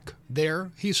Iraq.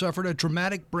 There, he suffered a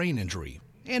traumatic brain injury.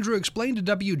 Andrew explained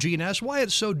to WGNS why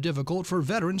it's so difficult for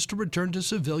veterans to return to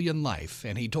civilian life,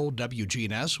 and he told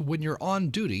WGNS when you're on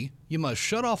duty, you must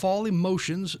shut off all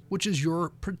emotions, which is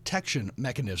your protection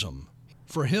mechanism.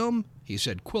 For him, he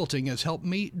said, quilting has helped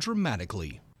me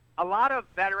dramatically. A lot of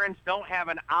veterans don't have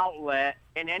an outlet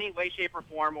in any way, shape, or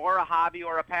form, or a hobby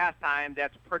or a pastime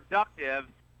that's productive,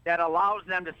 that allows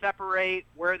them to separate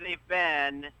where they've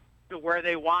been to where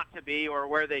they want to be or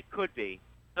where they could be.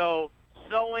 So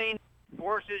sewing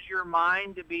forces your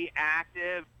mind to be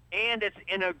active, and it's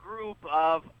in a group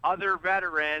of other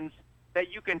veterans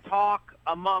that you can talk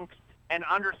amongst and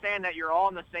understand that you're all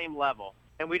on the same level.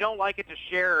 And we don't like it to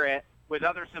share it with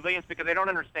other civilians because they don't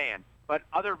understand. But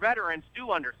other veterans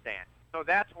do understand. So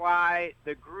that's why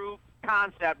the group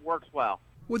concept works well.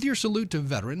 With your Salute to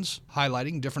Veterans,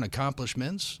 highlighting different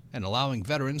accomplishments and allowing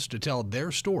veterans to tell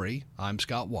their story, I'm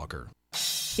Scott Walker.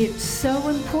 It's so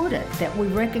important that we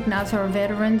recognize our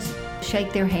veterans,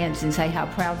 shake their hands and say how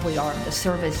proud we are of the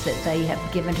service that they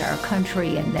have given to our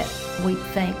country and that we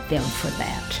thank them for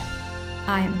that.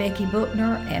 I am Becky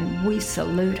Bookner, and we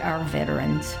salute our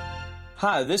veterans.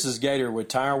 Hi, this is Gator with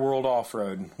Tire World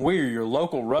Off-Road. We are your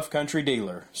local rough country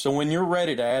dealer. So when you're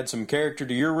ready to add some character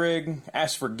to your rig,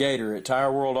 ask for Gator at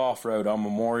Tire World Off-Road on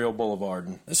Memorial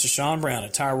Boulevard. This is Sean Brown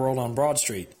at Tire World on Broad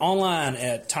Street. Online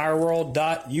at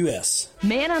tireworld.us.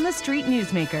 Man on the Street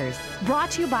Newsmakers.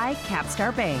 Brought to you by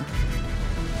Capstar Bank.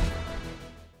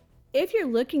 If you're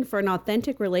looking for an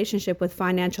authentic relationship with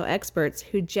financial experts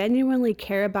who genuinely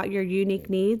care about your unique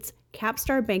needs,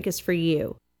 Capstar Bank is for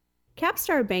you.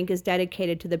 Capstar Bank is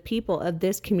dedicated to the people of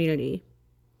this community.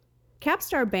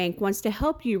 Capstar Bank wants to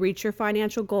help you reach your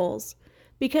financial goals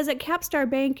because at Capstar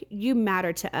Bank, you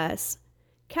matter to us.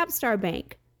 Capstar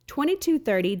Bank,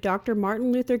 2230 Dr.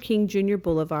 Martin Luther King Jr.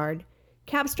 Boulevard,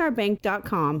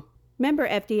 capstarbank.com. Member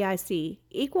FDIC,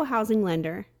 Equal Housing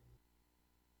Lender.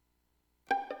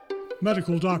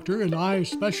 Medical doctor and eye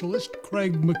specialist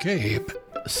Craig McCabe.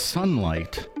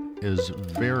 Sunlight is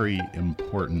very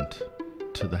important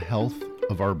to the health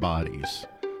of our bodies,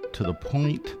 to the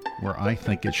point where I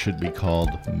think it should be called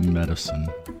medicine.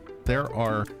 There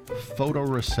are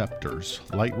photoreceptors,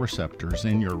 light receptors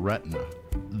in your retina.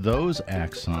 Those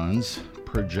axons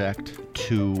project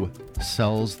to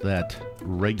cells that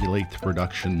regulate the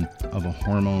production of a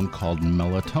hormone called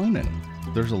melatonin.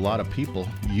 There's a lot of people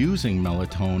using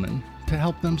melatonin to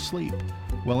help them sleep.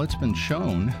 Well, it's been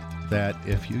shown that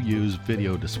if you use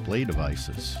video display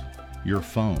devices, your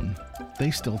phone, they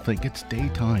still think it's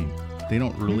daytime. They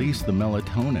don't release the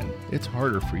melatonin. It's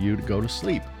harder for you to go to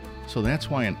sleep. So that's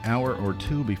why an hour or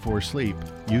two before sleep,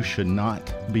 you should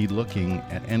not be looking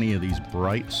at any of these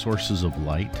bright sources of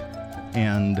light.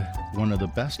 And one of the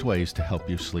best ways to help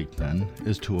you sleep then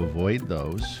is to avoid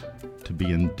those, to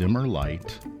be in dimmer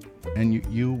light, and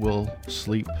you will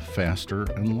sleep faster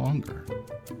and longer.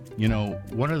 You know,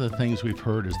 one of the things we've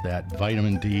heard is that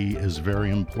vitamin D is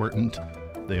very important.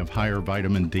 They have higher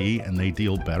vitamin D and they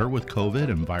deal better with COVID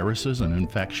and viruses and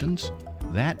infections.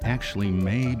 That actually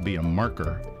may be a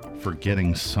marker for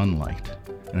getting sunlight.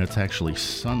 And it's actually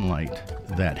sunlight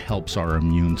that helps our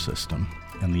immune system,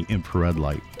 and the infrared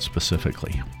light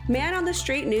specifically. Man on the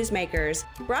Street Newsmakers,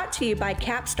 brought to you by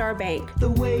Capstar Bank. The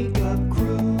Wake Up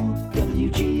Crew,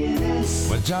 WGNS.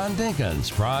 With John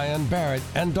Dinkins, Brian Barrett,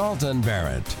 and Dalton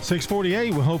Barrett.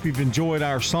 6:48. We hope you've enjoyed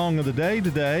our song of the day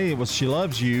today. It was "She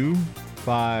Loves You"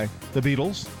 by the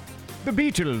Beatles. The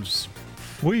Beatles.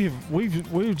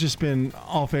 We've just been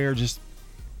off air, just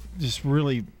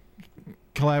really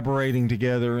collaborating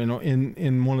together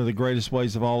in one of the greatest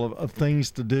ways of all of things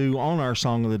to do on our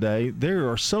song of the day. There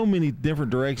are so many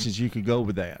different directions you could go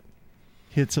with that.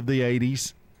 Hits of the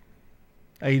 80s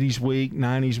week,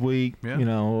 90s week. Yeah. You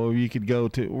know, you could go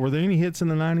to, were there any hits in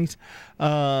the 90s?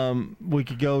 We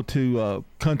could go to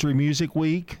Country Music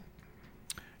Week.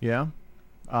 Yeah.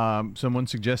 Someone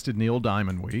suggested Neil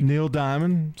Diamond Week. Neil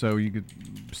Diamond. So you could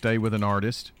stay with an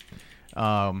artist.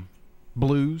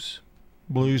 Blues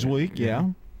Week, yeah.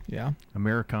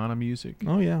 Americana music.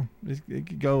 Oh, yeah. It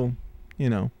could go,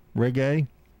 reggae.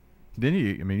 Then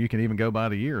you can even go by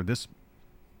the year. This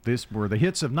were the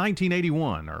hits of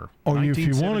 1981 or if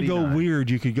you want to go weird,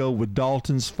 you could go with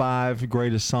Dalton's 5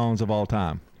 greatest songs of all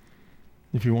time.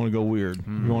 If you want to go weird,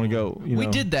 you want to go. We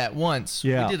did that once.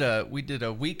 Yeah. We did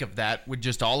a week of that with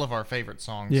just all of our favorite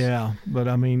songs. Yeah, but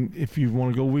I mean, if you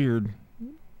want to go weird,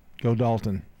 go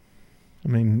Dalton. I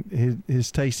mean,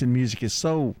 his taste in music is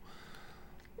so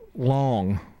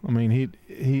long. I mean,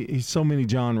 he's so many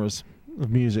genres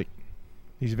of music.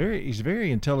 He's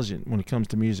very intelligent when it comes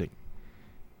to music.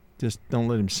 Just don't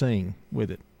let him sing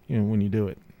with it. When you do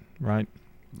it, right?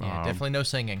 Yeah, definitely no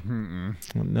singing.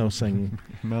 No singing.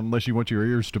 Not unless you want your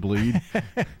ears to bleed.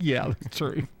 Yeah, that's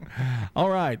true. All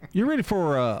right. You ready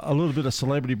for a little bit of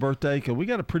celebrity birthday? Because we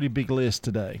got a pretty big list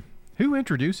today. Who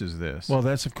introduces this? Well,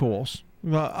 that's of course.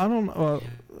 I don't know.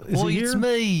 It's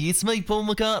me. It's me, Paul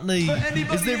McCartney.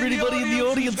 Is there anybody in the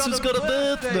audience who's got a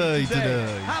birthday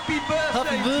today? Happy birthday!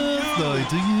 Happy birthday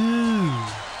to you.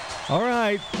 All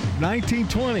right,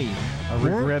 1920. I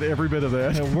regret every bit of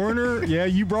that. Werner, yeah,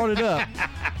 you brought it up.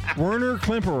 Werner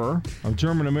Klemperer, a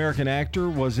German-American actor,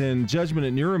 was in Judgment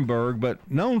at Nuremberg, but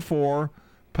known for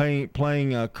playing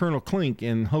Colonel Klink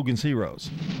in Hogan's Heroes.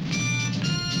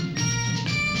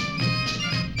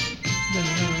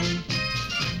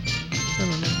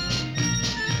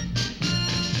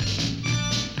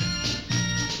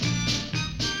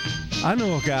 I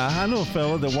know a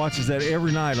fella that watches that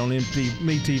every night on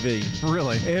MeTV.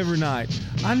 Really? Every night.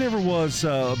 I never was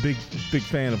a big big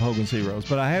fan of Hogan's Heroes,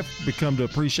 but I have become to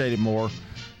appreciate it more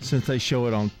since they show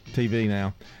it on TV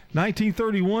now.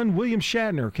 1931, William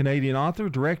Shatner, Canadian author,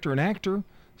 director, and actor,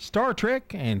 Star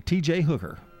Trek, and T.J.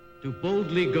 Hooker. To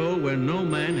boldly go where no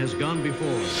man has gone before.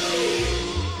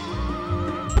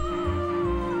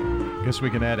 Guess we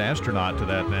can add astronaut to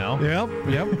that now. Yep,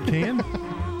 can.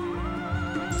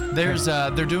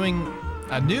 They're doing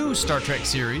a new Star Trek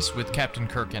series with Captain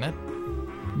Kirk in it.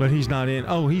 But he's not in.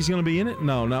 Oh, he's going to be in it?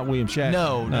 No, not William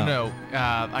Shatner. No.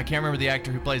 I can't remember the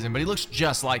actor who plays him, but he looks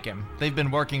just like him. They've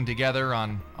been working together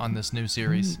on this new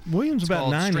series. William's it's about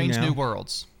called 90 Strange now. New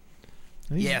Worlds.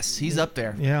 Yes, he's up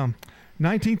there. Yeah.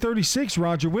 1936,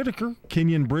 Roger Whittaker,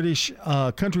 Kenyan-British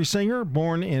country singer,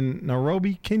 born in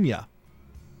Nairobi, Kenya.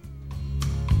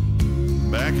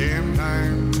 Back in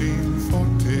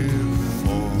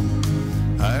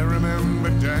 1944, I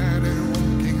remember Daddy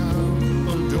walking out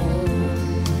the door.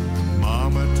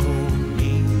 Mama told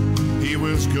me he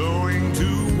was going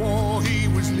to war, he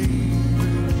was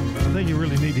leaving. I think you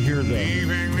really need to hear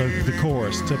the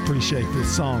chorus to appreciate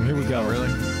this song. Here we go. Really?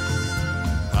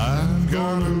 I've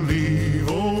gotta leave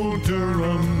old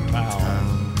Durham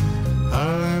town.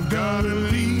 I've gotta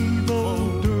leave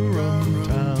old Durham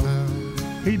town.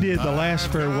 He did The Last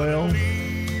Farewell.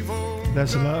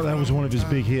 That was one of his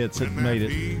big hits that made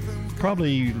it.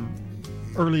 Probably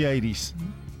early 80s,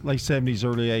 late 70s,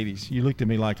 early 80s. You looked at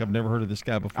me like I've never heard of this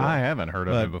guy before. I haven't heard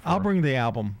of him before. I'll bring the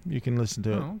album. You can listen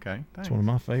to it. Oh, okay. Thanks. It's one of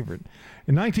my favorite.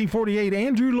 In 1948,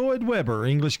 Andrew Lloyd Webber,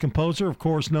 English composer, of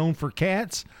course known for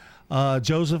Cats,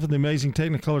 Joseph and the Amazing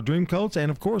Technicolor Dreamcoats, and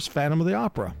of course Phantom of the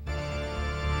Opera.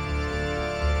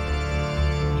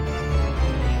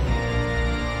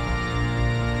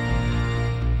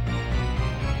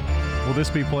 Will this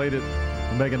be played at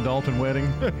the Megan Dalton wedding?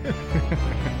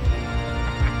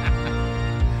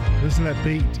 Listen to that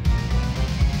beat.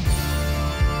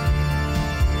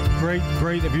 Great.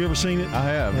 Have you ever seen it? I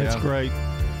have. That's great.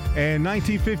 And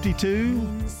 1952,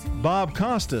 Bob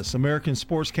Costas, American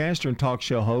sportscaster and talk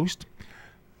show host.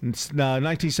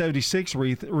 1976,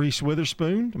 Reese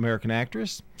Witherspoon, American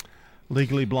actress.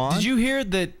 Legally Blonde. Did you hear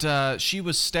that she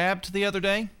was stabbed the other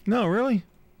day? No, really?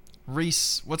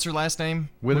 Reese, what's her last name?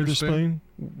 Witherspoon.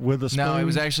 No, it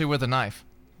was actually with a knife.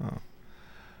 Oh,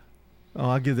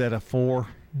 I'll give that a 4.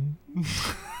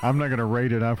 I'm not going to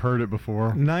rate it. I've heard it before.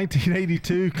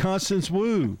 1982, Constance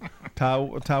Wu,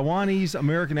 Taiwanese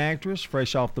American actress,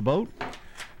 fresh off the boat.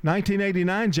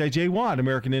 1989, J.J. Watt,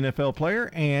 American NFL player,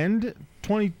 and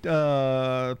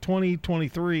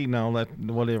 2023,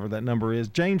 whatever that number is,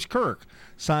 James Kirk,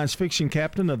 science fiction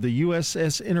captain of the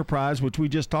USS Enterprise, which we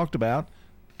just talked about,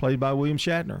 played by William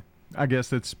Shatner. I guess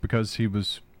that's because it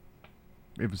was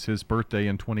his birthday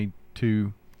in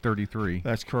 2233.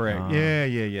 That's correct.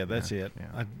 Yeah. That's it.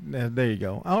 Yeah. There you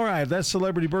go. All right, that's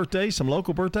celebrity birthdays. Some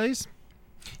local birthdays.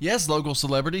 Yes, local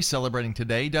celebrities celebrating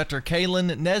today. Dr.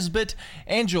 Kaylin Nesbitt,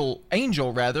 Angel,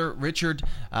 Richard,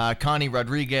 Connie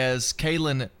Rodriguez,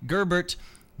 Kaylin Gerbert,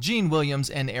 Gene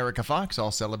Williams, and Erica Fox all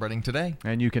celebrating today.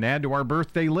 And you can add to our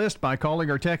birthday list by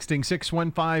calling or texting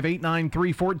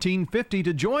 615-893-1450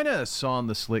 to join us on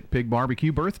the Slick Pig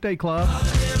Barbecue Birthday Club.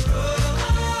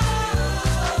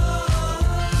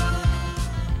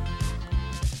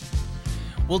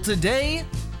 Well, today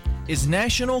is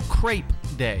National Crepe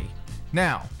Day.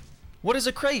 Now, what is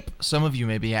a crepe? Some of you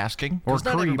may be asking. Because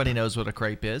not everybody knows what a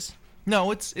crepe is.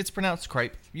 No, it's pronounced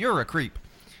crepe. You're a creep.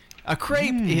 A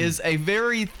crepe is a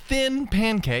very thin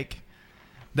pancake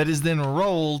that is then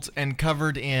rolled and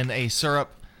covered in a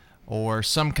syrup or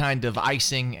some kind of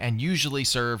icing and usually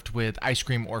served with ice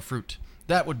cream or fruit.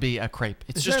 That would be a crepe.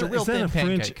 It's just a real thin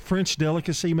pancake. French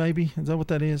delicacy, maybe? Is that what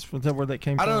that is? Is that where that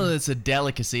came from? I don't know that it's a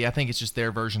delicacy. I think it's just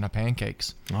their version of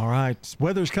pancakes. All right.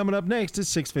 Weather's coming up next at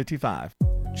 6:55.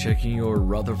 Checking your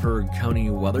Rutherford County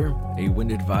weather. A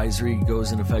wind advisory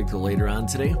goes in effect later on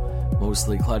today.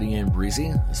 Mostly cloudy and breezy.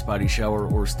 A spotty shower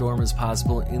or storm is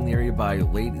possible in the area by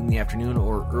late in the afternoon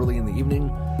or early in the evening.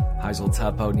 Highs will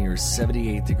top out near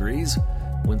 78 degrees.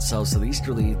 Winds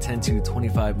south-southeasterly 10 to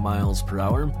 25 miles per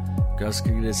hour. Gusts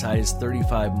could get as high as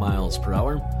 35 miles per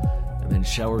hour. And then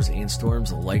showers and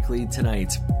storms likely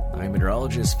tonight. I'm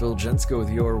meteorologist Phil Jensko with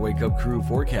your Wake Up Crew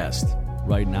forecast.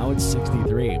 Right now it's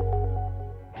 63.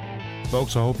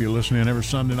 Folks, I hope you listen in every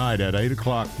Sunday night at 8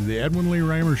 o'clock to the Edwin Lee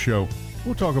Raymer Show.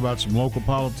 We'll talk about some local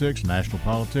politics, national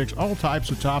politics, all types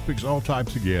of topics, all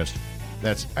types of guests.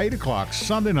 That's 8 o'clock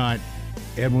Sunday night,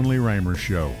 Edwin Lee Raymer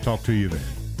Show. Talk to you then.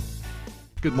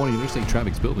 Good morning. Interstate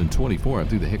traffic's building 24 up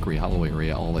through the Hickory Hollow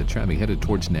area. All that traffic headed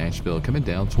towards Nashville. Coming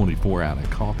down 24 out of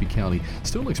Coffee County.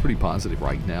 Still looks pretty positive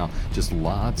right now. Just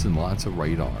lots and lots of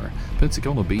radar.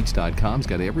 PensacolaBeach.com's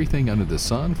got everything under the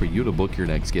sun for you to book your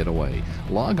next getaway.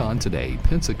 Log on today,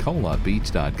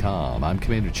 PensacolaBeach.com. I'm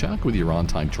Commander Chuck with your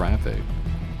on-time traffic.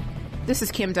 This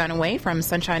is Kim Dunaway from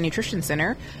Sunshine Nutrition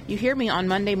Center. You hear me on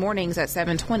Monday mornings at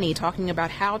 7:20 talking about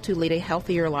how to lead a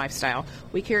healthier lifestyle.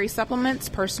 We carry supplements,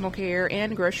 personal care,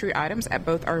 and grocery items at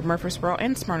both our Murfreesboro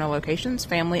and Smyrna locations,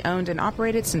 family owned and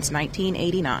operated since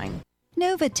 1989.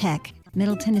 Novatech,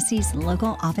 Middle Tennessee's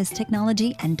local office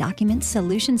technology and document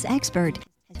solutions expert.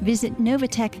 Visit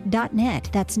Novatech.net.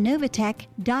 That's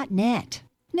Novatech.net.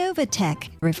 Novatech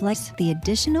reflects the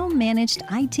additional managed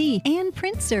IT and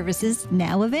print services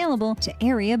now available to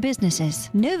area businesses.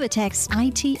 Novatech's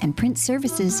IT and print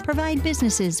services provide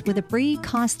businesses with a free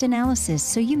cost analysis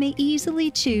so you may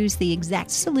easily choose the exact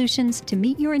solutions to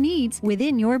meet your needs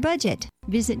within your budget.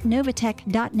 Visit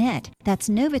Novatech.net. That's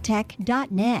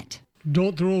Novatech.net.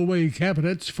 Don't throw away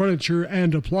cabinets, furniture,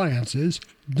 and appliances.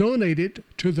 Donate it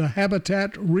to the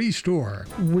Habitat Restore.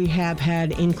 We have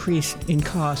had increase in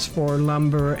costs for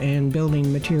lumber and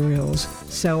building materials,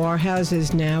 so our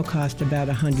houses now cost about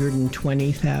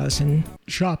 $120,000.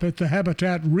 Shop at the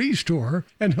Habitat Restore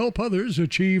and help others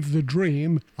achieve the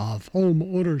dream of home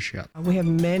ownership. We have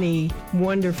many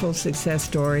wonderful success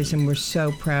stories, and we're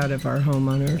so proud of our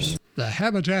homeowners. The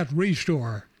Habitat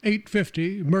Restore,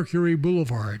 850 Mercury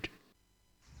Boulevard.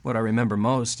 What I remember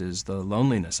most is the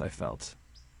loneliness I felt,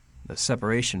 the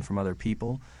separation from other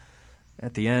people.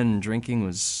 At the end, drinking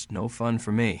was no fun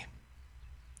for me.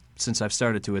 Since I've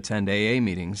started to attend AA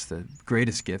meetings, the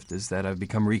greatest gift is that I've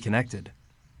become reconnected.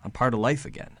 I'm part of life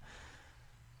again.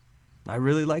 I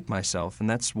really like myself, and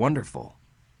that's wonderful.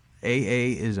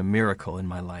 AA is a miracle in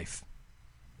my life.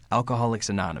 Alcoholics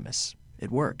Anonymous. It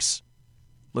works.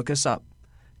 Look us up.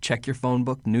 Check your phone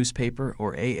book, newspaper,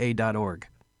 or AA.org.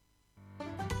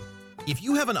 If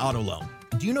you have an auto loan,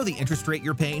 do you know the interest rate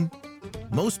you're paying?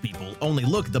 Most people only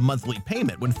look at the monthly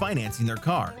payment when financing their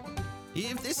car.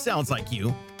 If this sounds like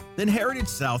you, then Heritage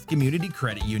South Community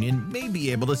Credit Union may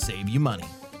be able to save you money.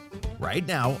 Right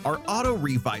now, our auto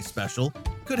refi special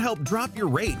could help drop your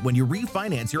rate when you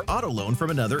refinance your auto loan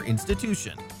from another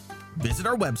institution. Visit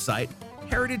our website,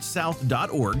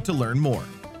 heritagesouth.org, to learn more.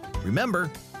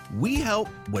 Remember, we help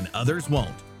when others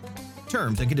won't.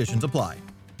 Terms and conditions apply.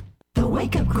 The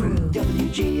Wake Up Crew,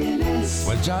 WGNS.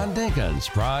 With John Dinkins,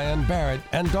 Brian Barrett,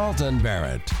 and Dalton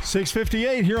Barrett.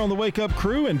 6:58 here on the Wake Up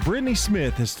Crew, and Brittany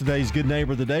Smith is today's Good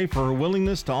Neighbor of the Day for her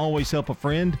willingness to always help a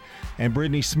friend. And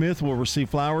Brittany Smith will receive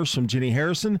flowers from Jenny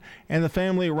Harrison and the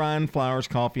family at Ryan Flowers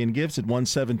Coffee and Gifts at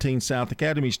 117 South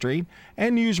Academy Street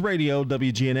and News Radio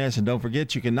WGNS. And don't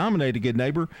forget, you can nominate a Good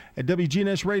Neighbor at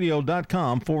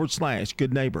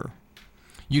WGNSradio.com/Good Neighbor.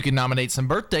 You can nominate some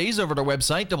birthdays over at our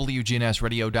website,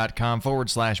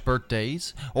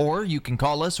 WGNSradio.com/birthdays. Or you can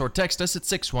call us or text us at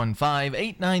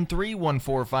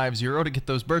 615-893-1450 to get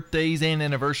those birthdays and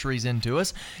anniversaries into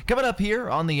us. Coming up here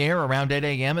on the air around 8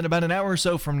 a.m. in about an hour or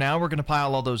so from now, we're going to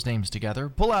pile all those names together,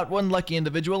 pull out one lucky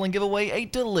individual, and give away a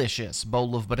delicious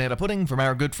bowl of banana pudding from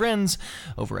our good friends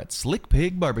over at Slick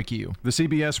Pig Barbecue. The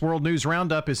CBS World News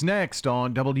Roundup is next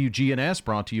on WGNS,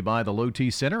 brought to you by the Low T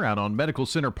Center out on Medical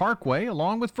Center Parkway,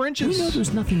 along with French's. We know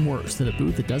there's nothing worse than a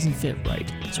booth that doesn't fit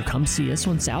right. So come see us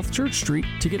on South Church Street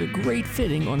to get a great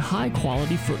fitting on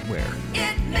high-quality footwear.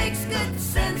 It makes good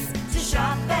sense to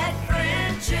shop at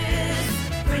French's.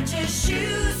 French's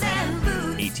Shoes and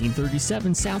Boots.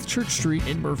 1837 South Church Street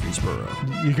in Murfreesboro.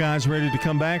 You guys ready to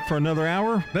come back for another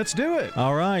hour? Let's do it.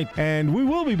 All right, and we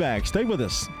will be back. Stay with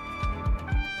us.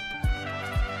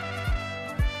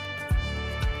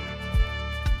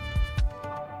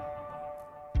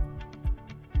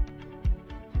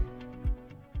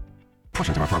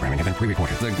 Portions of our programming have been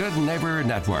pre-recorded. The Good Neighbor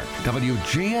Network,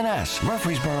 WGNS,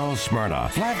 Murfreesboro, Smyrna,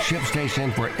 flagship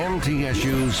station for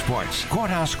MTSU Sports.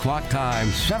 Courthouse clock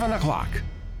time, 7 o'clock.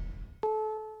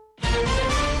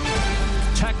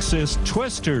 Texas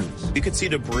Twisters. You could see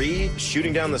debris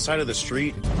shooting down the side of the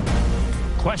street.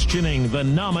 Questioning the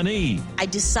nominee. I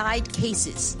decide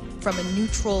cases from a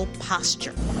neutral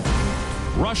posture.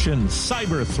 Russian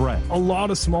cyber threat. A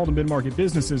lot of small to mid-market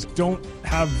businesses don't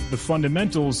have the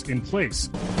fundamentals in place.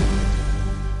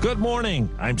 Good morning.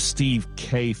 I'm Steve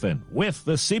Kathan with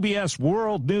the CBS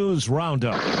World News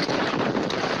Roundup.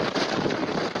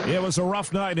 It was a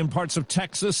rough night in parts of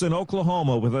Texas and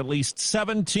Oklahoma with at least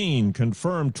 17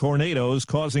 confirmed tornadoes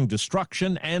causing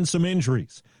destruction and some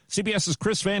injuries. CBS's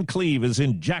Chris Van Cleve is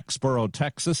in Jacksboro,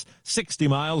 Texas, 60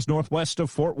 miles northwest of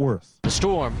Fort Worth. The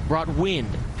storm brought wind,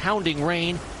 pounding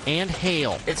rain, and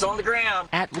hail. It's on the ground.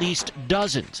 At least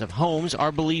dozens of homes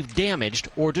are believed damaged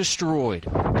or destroyed.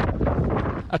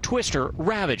 A twister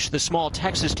ravaged the small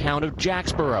Texas town of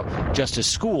Jacksboro just as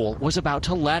school was about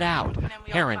to let out.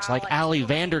 Parents like Allie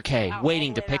Vanderkay,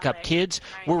 waiting to pick up kids,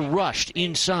 were rushed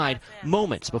inside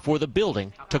moments before the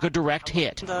building took a direct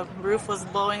hit. The roof was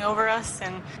blowing over us,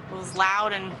 and it was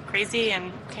loud and crazy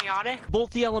and chaotic.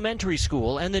 Both the elementary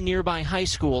school and the nearby high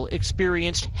school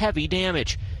experienced heavy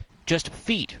damage, just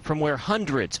feet from where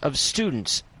hundreds of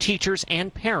students, teachers,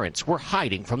 and parents were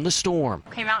hiding from the storm.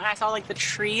 Came out and I saw like the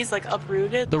trees like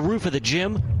uprooted. The roof of the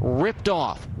gym ripped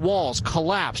off, walls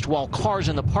collapsed while cars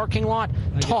in the parking lot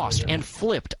tossed and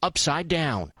flipped upside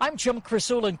down. I'm Jim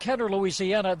Crisul in Kenner,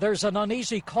 Louisiana. There's an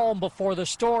uneasy calm before the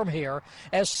storm here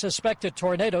as suspected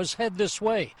tornadoes head this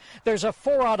way. There's a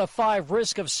 4 out of 5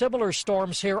 risk of similar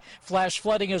storms here. Flash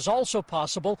flooding is also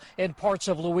possible in parts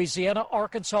of Louisiana,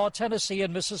 Arkansas, Tennessee,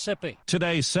 and Mississippi.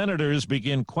 Today, senators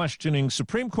begin questioning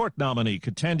Supreme Court nominee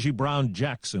Ketanji Brown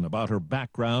Jackson about her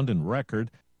background and record.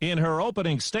 In her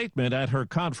opening statement at her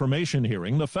confirmation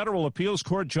hearing, the federal appeals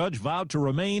court judge vowed to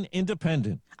remain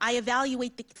independent. I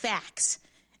evaluate the facts,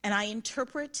 and I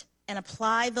interpret and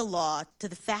apply the law to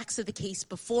the facts of the case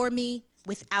before me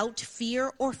without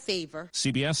fear or favor.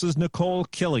 CBS's Nicole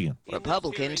Killian.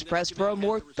 Republicans pressed for a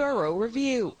more thorough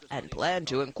review and plan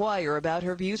to inquire about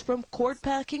her views from court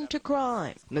packing to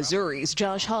crime. Missouri's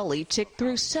Josh Hawley ticked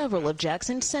through several of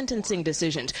Jackson's sentencing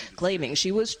decisions, claiming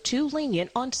she was too lenient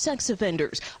on sex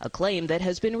offenders, a claim that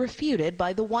has been refuted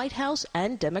by the White House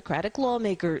and Democratic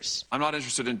lawmakers. I'm not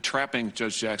interested in trapping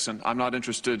Judge Jackson. I'm not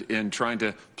interested in trying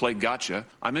to play gotcha.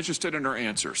 I'm interested in her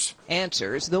answers.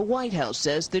 Answers the White House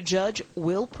says the judge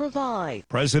will provide.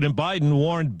 President Biden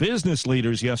warned business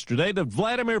leaders yesterday that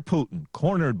Vladimir Putin,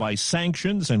 cornered by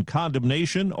sanctions and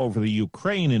condemnation over the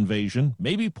Ukraine invasion,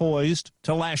 may be poised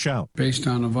to lash out. Based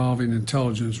on evolving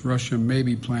intelligence, Russia may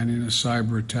be planning a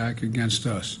cyber attack against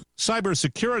us.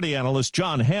 Cybersecurity analyst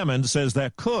John Hammond says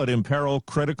that could imperil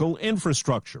critical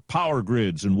infrastructure, power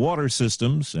grids, and water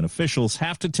systems, and officials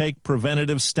have to take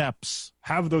preventative steps.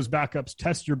 Have those backups,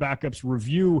 test your backups,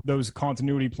 review those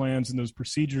continuity plans and those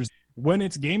procedures. When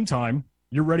it's game time,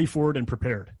 you're ready for it and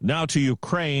prepared. Now to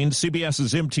Ukraine.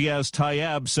 CBS's Imtiaz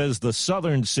Tayeb says the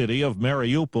southern city of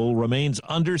Mariupol remains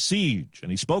under siege,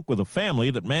 and he spoke with a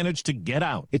family that managed to get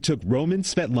out. It took Roman,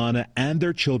 Svetlana, and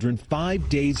their children 5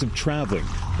 days of traveling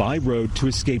by road to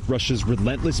escape Russia's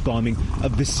relentless bombing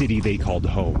of the city they called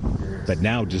home, but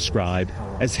now described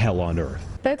as hell on earth.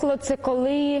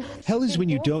 Hell is when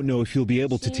you don't know if you'll be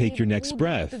able to take your next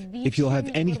breath, if you'll have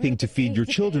anything to feed your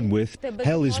children with.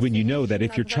 Hell is when you know that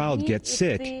if your child gets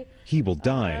sick, he will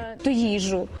die.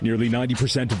 Nearly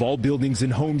 90% of all buildings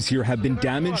and homes here have been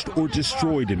damaged or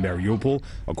destroyed in Mariupol,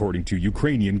 according to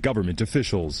Ukrainian government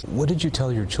officials. What did you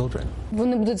tell your children?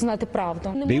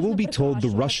 They will be told the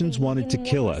Russians wanted to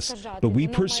kill us, but we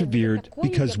persevered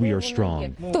because we are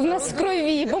strong.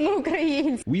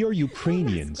 We are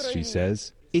Ukrainians, she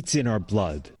says. It's in our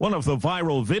blood. One of the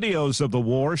viral videos of the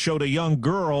war showed a young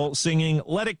girl singing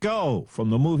Let It Go from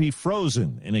the movie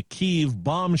Frozen in a Kyiv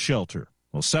bomb shelter.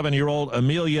 Well, 7-year-old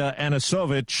Amelia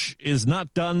Anisovich is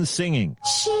not done singing.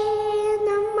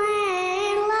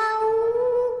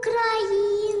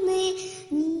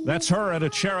 That's her at a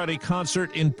charity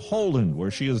concert in Poland,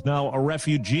 where she is now a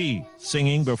refugee,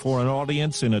 singing before an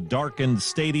audience in a darkened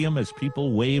stadium as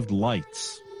people waved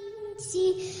lights.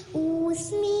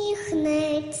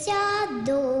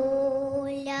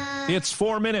 It's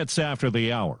 4 minutes after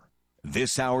the hour.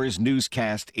 This hour's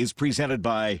newscast is presented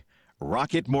by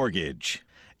Rocket Mortgage.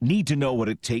 Need to know what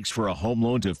it takes for a home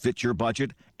loan to fit your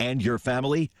budget and your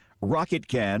family? Rocket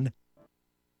can.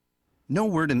 No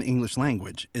word in the English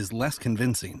language is less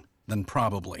convincing than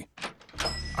probably.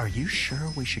 Are you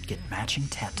sure we should get matching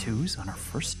tattoos on our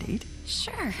first date?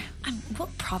 Sure. We'll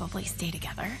probably stay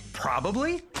together.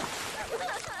 Probably?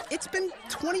 It's been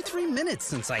 23 minutes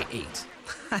since I ate.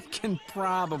 I can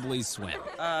probably swim.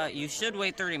 You should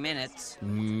wait 30 minutes.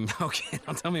 Okay,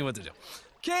 now tell me what to do.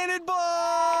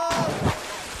 Cannonball!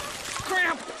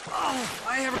 Cramp! Oh,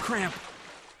 I have a cramp.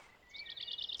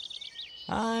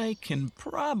 I can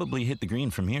probably hit the green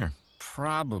from here.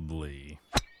 Probably.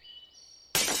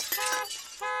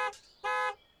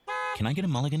 Can I get a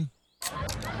mulligan?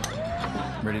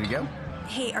 Ready to go?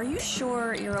 Hey, are you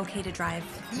sure you're okay to drive?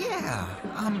 Yeah,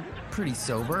 I'm pretty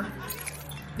sober.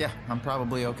 Yeah, I'm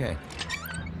probably okay.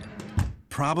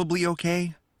 Probably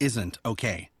okay isn't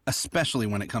okay, especially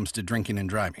when it comes to drinking and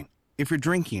driving. If you're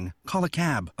drinking, call a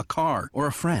cab, a car, or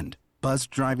a friend.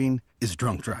 Buzzed driving is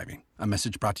drunk driving. A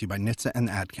message brought to you by NHTSA and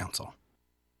the Ad Council.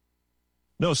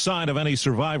 No sign of any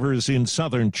survivors in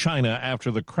southern China after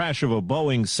the crash of a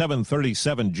Boeing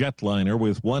 737 jetliner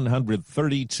with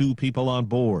 132 people on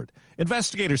board.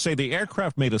 Investigators say the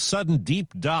aircraft made a sudden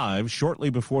deep dive shortly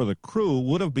before the crew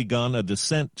would have begun a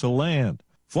descent to land.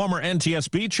 Former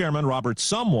NTSB Chairman Robert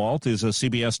Sumwalt is a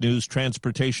CBS News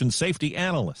transportation safety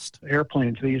analyst.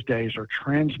 Airplanes these days are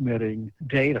transmitting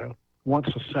data once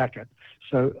a second.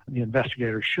 So the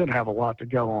investigators should have a lot to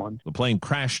go on. The plane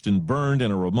crashed and burned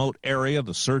in a remote area.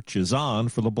 The search is on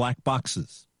for the black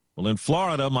boxes. Well, in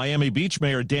Florida, Miami Beach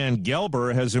Mayor Dan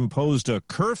Gelber has imposed a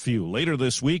curfew later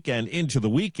this week and into the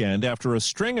weekend after a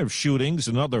string of shootings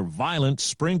and other violent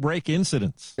spring break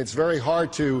incidents. It's very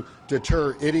hard to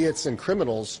deter idiots and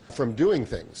criminals from doing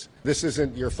things. This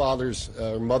isn't your father's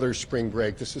or mother's spring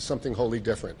break. This is something wholly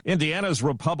different. Indiana's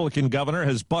Republican governor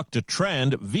has bucked a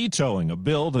trend, vetoing a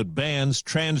bill that bans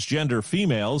transgender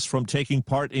females from taking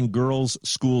part in girls'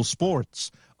 school sports.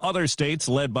 Other states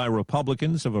led by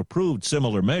Republicans have approved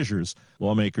similar measures.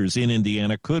 Lawmakers in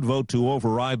Indiana could vote to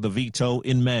override the veto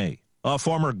in May. A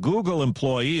former Google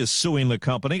employee is suing the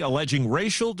company, alleging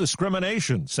racial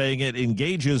discrimination, saying it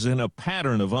engages in a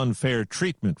pattern of unfair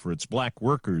treatment for its black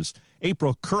workers.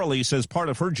 April Curley says part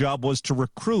of her job was to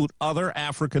recruit other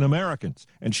African Americans,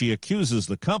 and she accuses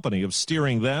the company of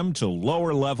steering them to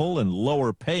lower-level and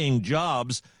lower-paying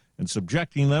jobs and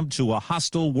subjecting them to a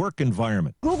hostile work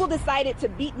environment. Google decided to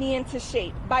beat me into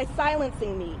shape by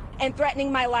silencing me and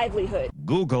threatening my livelihood.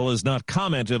 Google has not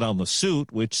commented on the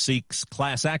suit, which seeks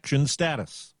class action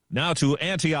status. Now to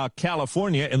Antioch,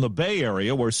 California, in the Bay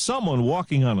Area, where someone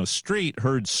walking on a street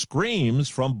heard screams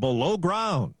from below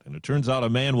ground. And it turns out a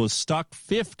man was stuck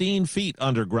 15 feet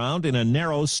underground in a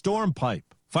narrow storm pipe.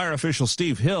 Fire official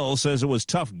Steve Hill says it was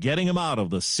tough getting him out of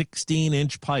the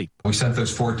 16-inch pipe. We sent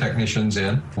those 4 technicians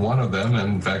in. One of them,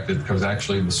 and in fact, it was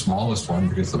actually the smallest one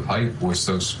because the pipe was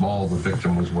so small the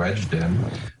victim was wedged in,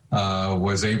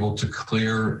 was able to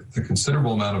clear a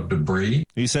considerable amount of debris.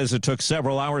 He says it took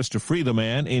several hours to free the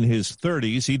man in his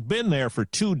 30s. He'd been there for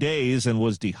 2 days and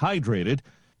was dehydrated.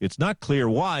 It's not clear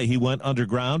why he went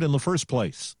underground in the first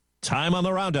place. Time on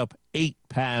the roundup, 8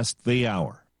 past the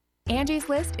hour. Angie's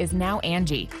List is now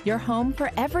Angie, your home for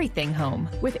everything home.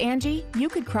 With Angie, you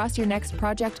could cross your next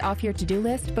project off your to-do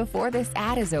list before this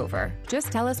ad is over.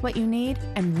 Just tell us what you need,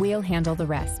 and we'll handle the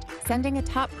rest, sending a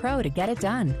top pro to get it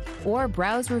done. Or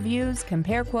browse reviews,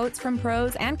 compare quotes from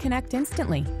pros, and connect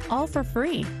instantly, all for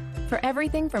free. For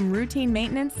everything from routine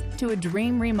maintenance to a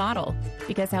dream remodel.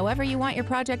 Because however you want your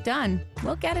project done,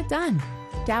 we'll get it done.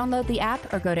 Download the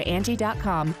app or go to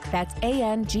Angie.com. That's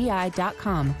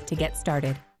ANGI.com to get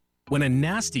started. When a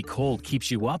nasty cold keeps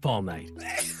you up all night,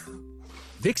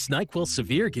 Vicks NyQuil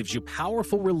Severe gives you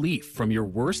powerful relief from your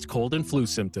worst cold and flu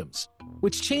symptoms,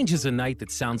 which changes a night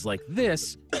that sounds like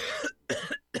this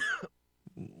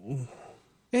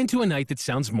into a night that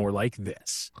sounds more like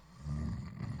this.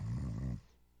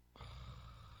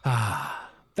 Ah,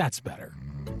 that's better.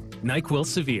 NyQuil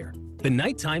Severe. The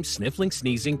nighttime sniffling,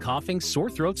 sneezing, coughing, sore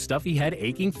throat, stuffy head,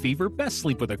 aching, fever, best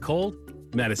sleep with a cold,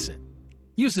 medicine.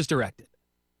 Use as directed.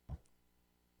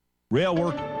 Rail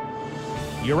work.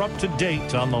 You're up to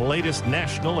date on the latest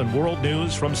national and world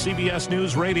news from CBS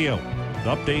News Radio.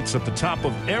 Updates at the top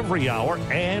of every hour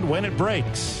and when it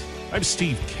breaks. I'm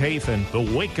Steve Kaith, and the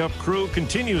Wake Up Crew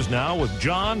continues now with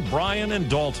John, Brian, and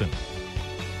Dalton.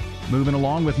 Moving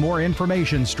along with more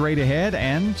information straight ahead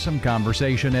and some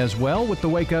conversation as well with the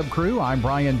Wake Up Crew. I'm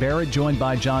Brian Barrett, joined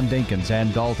by John Dinkins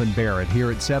and Dalton Barrett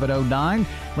here at 7:09.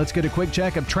 Let's get a quick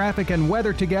check of traffic and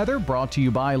weather together, brought to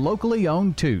you by locally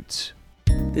owned Toots.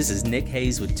 This is Nick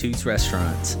Hayes with Toots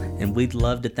Restaurants, and we'd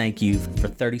love to thank you for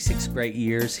 36 great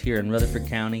years here in Rutherford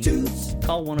County. Toots.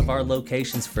 Call one of our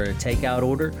locations for a takeout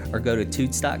order or go to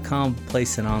Toots.com to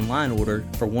place an online order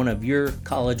for one of your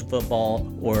college football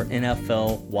or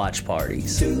NFL watch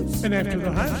parties. Toots. And after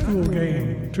the high school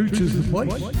game, Toots is the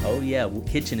place. Oh yeah,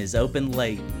 kitchen is open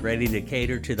late, ready to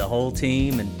cater to the whole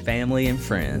team and family and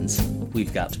friends.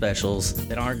 We've got specials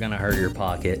that aren't going to hurt your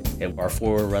pocket at our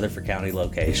 4 Rutherford County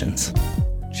locations.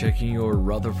 Checking your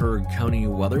Rutherford County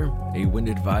weather. A wind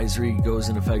advisory goes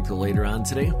in effect later on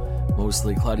today.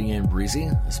 Mostly cloudy and breezy.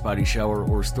 A spotty shower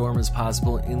or storm is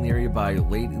possible in the area by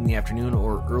late in the afternoon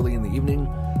or early in the evening.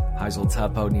 Highs will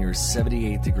top out near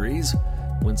 78 degrees.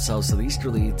 Winds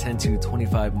south-southeasterly 10 to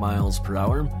 25 miles per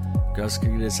hour. Gusts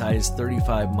could get as high as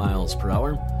 35 miles per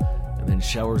hour. And then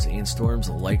showers and storms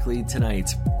likely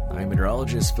tonight. I'm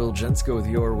meteorologist Phil Jensko with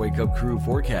your Wake Up Crew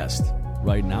forecast.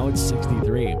 Right now it's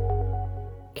 63.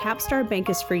 Capstar Bank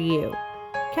is for you.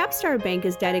 Capstar Bank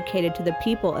is dedicated to the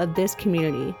people of this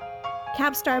community.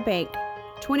 Capstar Bank,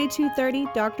 2230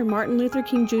 Dr. Martin Luther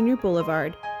King Jr.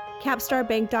 Boulevard,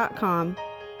 capstarbank.com.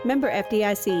 Member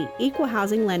FDIC, Equal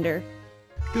Housing Lender.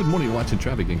 Good morning. Watching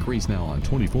traffic increase now on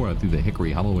 24 through the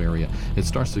Hickory Hollow area. It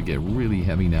starts to get really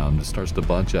heavy now and it starts to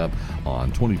bunch up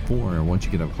on 24. And once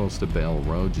you get up close to Bell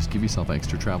Road, just give yourself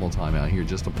extra travel time out here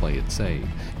just to play it safe.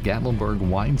 Gatlinburg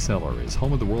Wine Cellar is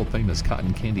home of the world famous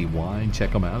cotton candy wine.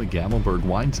 Check them out at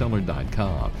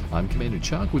GatlinburgWineCellar.com. I'm Commander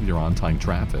Chuck with your on-time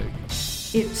traffic.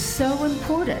 It's so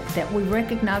important that we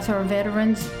recognize our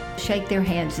veterans, shake their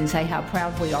hands and say how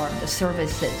proud we are of the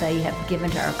service that they have given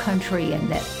to our country and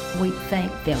that we thank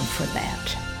them for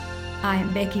that. I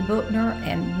am Becky Bookner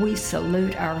and we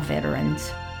salute our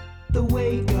veterans. The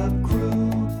Wake Up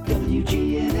Crew,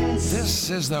 WGNS. This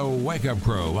is the Wake Up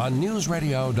Crew on News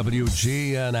Radio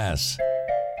WGNS.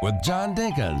 With John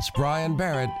Dinkins, Brian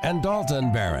Barrett, and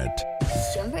Dalton Barrett.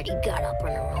 Somebody got up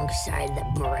on the wrong side of the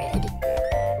bread.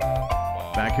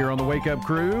 Back here on the Wake Up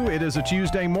Crew, it is a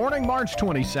Tuesday morning, March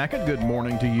 22nd. Good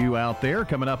morning to you out there.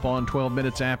 Coming up on 12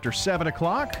 minutes after 7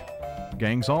 o'clock.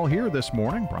 Gang's all here this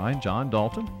morning. Brian, John,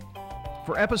 Dalton.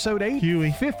 For episode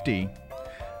 850.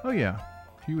 Oh, yeah.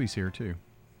 Huey's here, too.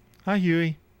 Hi,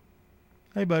 Huey.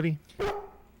 Hey, buddy.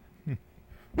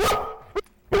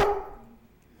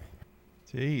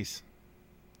 Jeez.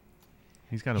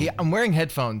 He's got I'm wearing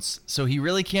headphones, so he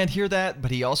really can't hear that,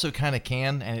 but he also kind of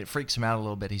can, and it freaks him out a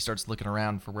little bit. He starts looking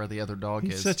around for where the other dog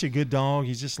is. He's such a good dog.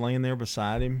 He's just laying there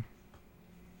beside him.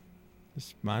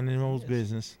 Just minding his own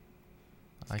business.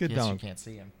 I good guess dog. You can't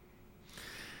see him.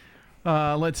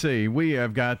 Let's see. We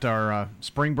have got our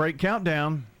spring break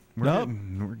countdown.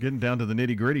 We're getting down to the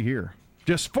nitty-gritty here.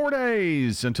 Just 4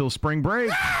 days until spring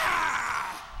break.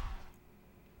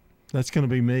 That's going to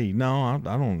be me. No, I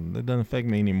don't. It doesn't affect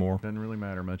me anymore. Doesn't really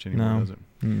matter much anymore, does it?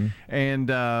 Mm-mm.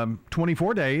 And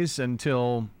 24 days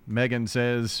until Megan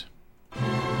says,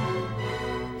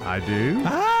 I do.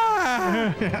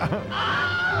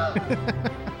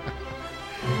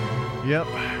 Yep.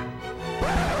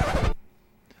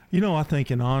 You know, I think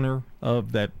in honor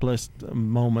of that blessed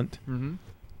moment,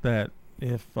 that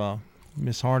if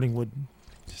Miss Harding would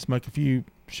just make a few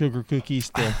sugar cookies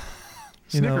to...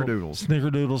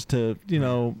 Snickerdoodles to,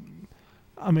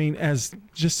 I mean, as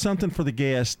just something for the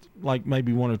guest, like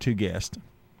maybe one or two guests.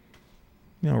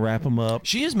 Wrap them up.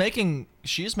 She is making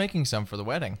some for the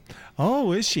wedding.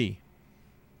 Oh, is she?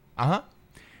 Uh-huh.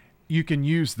 You can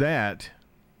use that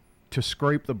to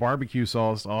scrape the barbecue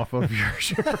sauce off of your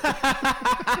sugar.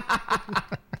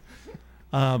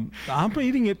 I'm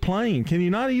eating it plain. Can you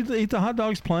not eat the hot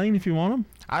dogs plain if you want them?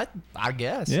 I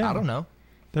guess. Yeah. I don't know.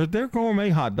 They're gourmet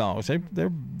hot dogs. They're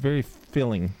very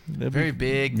filling. They're very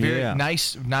big, very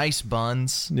nice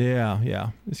buns. Yeah.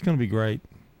 It's going to be great.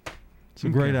 It's a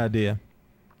great idea.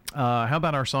 How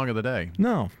about our song of the day?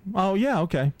 No. Oh, yeah,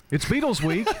 okay. It's Beatles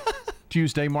Week,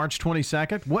 Tuesday, March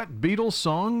 22nd. What Beatles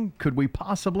song could we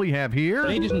possibly have here?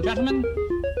 Ladies and gentlemen,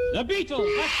 the Beatles.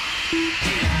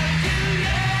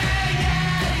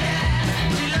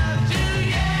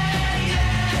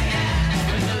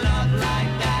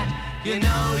 You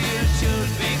know you should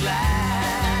be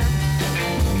glad.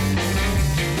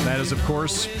 That is, of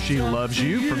course, She Loves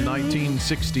You from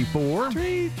 1964.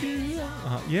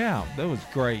 Yeah, that was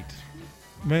great.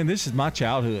 Man, this is my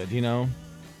childhood, The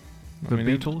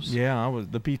Beatles? I was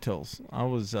the Beatles. I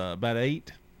was about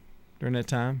 8 during that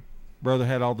time. Brother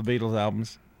had all the Beatles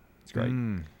albums. It's great.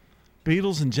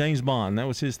 Beatles and James Bond. That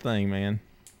was his thing, man.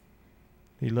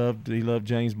 He loved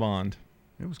James Bond.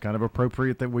 It was kind of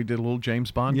appropriate that we did a little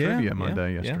James Bond trivia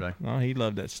Monday yesterday. Yeah. Oh, he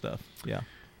loved that stuff. Yeah.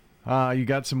 You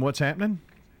got some what's happening?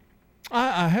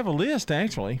 I have a list,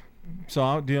 actually. So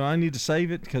I need to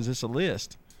save it because it's a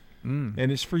list. And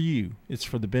it's for you. It's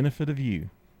for the benefit of you.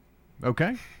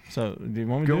 Okay. So do you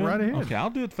want me to go right ahead? Okay,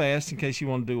 I'll do it fast in case you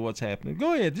want to do what's happening.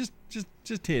 Go ahead. Just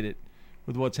hit it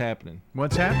with what's happening.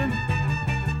 What's happening?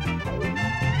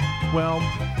 Well,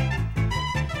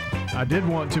 I did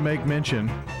want to make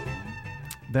mention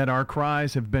that our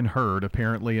cries have been heard,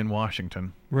 apparently, in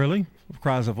Washington. Really?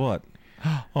 Cries of what?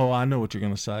 Oh, I know what you're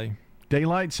going to say.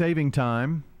 Daylight saving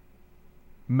time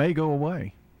may go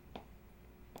away.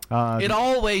 It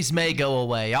always may go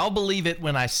away. I'll believe it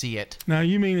when I see it. Now,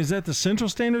 you mean, is that the Central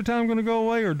Standard Time going to go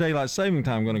away or Daylight Saving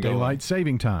Time going to go away? Daylight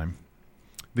saving time.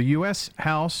 The U.S.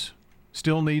 House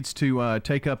still needs to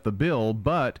take up the bill,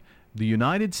 but the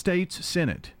United States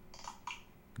Senate,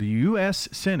 the U.S.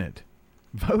 Senate,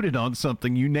 voted on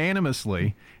something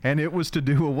unanimously, and it was to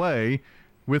do away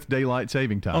with daylight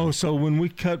saving time. Oh, so when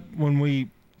we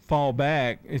fall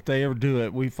back, if they ever do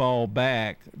it, we fall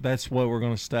back, that's where we're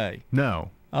going to stay? No.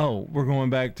 Oh, we're going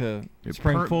back to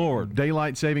spring forward.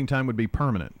 Daylight saving time would be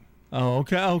permanent. Oh,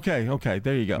 okay.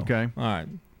 There you go. Okay. All right.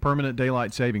 Permanent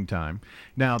daylight saving time.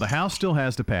 Now, the House still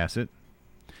has to pass it.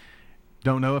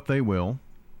 Don't know if they will,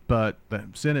 but the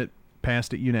Senate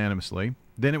passed it unanimously.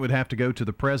 Then it would have to go to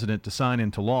the president to sign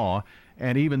into law,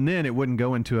 and even then it wouldn't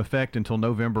go into effect until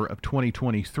November of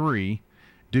 2023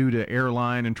 due to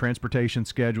airline and transportation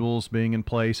schedules being in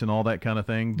place and all that kind of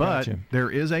thing. But Gotcha.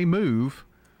 there is a move,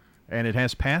 and it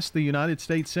has passed the United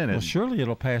States Senate. Well, surely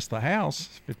it'll pass the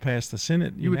House if it passed the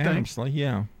Senate You would think. unanimously.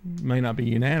 Yeah. May not be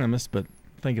unanimous, but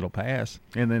I think it'll pass.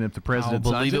 And then if the president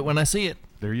I'll signs believe it when I see it.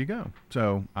 there you go.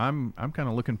 So I'm kind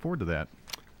of looking forward to that.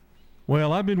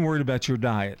 Well, I've been worried about your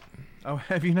diet. Oh,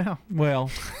 have you now?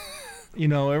 Well,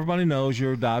 everybody knows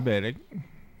you're diabetic,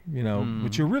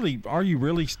 but are you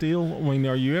really still? I mean,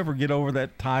 are you ever get over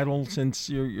that title since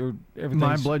you're everything?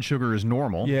 My blood sugar is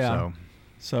normal. Yeah.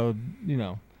 So,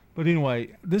 but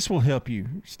anyway, this will help you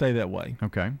stay that way.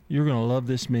 Okay. You're going to love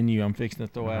this menu I'm fixing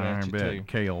to throw out at you, too.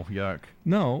 Kale, yuck.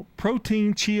 No,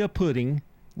 protein chia pudding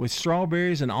with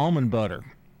strawberries and almond butter.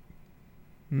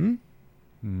 No.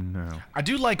 I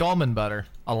do like almond butter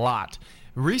a lot.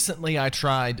 Recently, I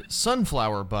tried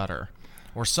sunflower butter,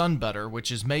 or sun butter,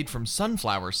 which is made from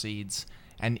sunflower seeds,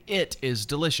 and it is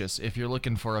delicious if you're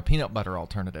looking for a peanut butter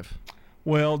alternative.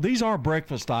 Well, these are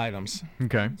breakfast items.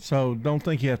 Okay. So don't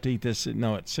think you have to eat this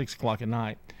at 6 o'clock at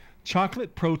night.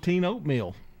 Chocolate protein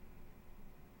oatmeal.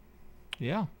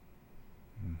 Yeah.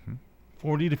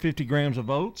 40 to 50 grams of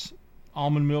oats,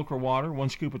 almond milk or water, 1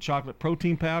 scoop of chocolate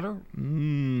protein powder,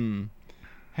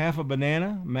 half a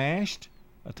banana mashed,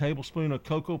 a tablespoon of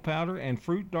cocoa powder, and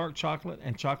fruit dark chocolate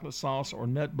and chocolate sauce or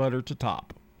nut butter to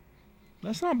top.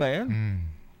 That's not bad.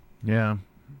 Yeah.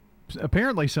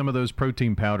 Apparently some of those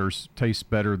protein powders taste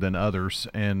better than others,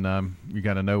 and you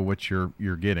got to know what you're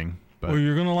getting. But Well,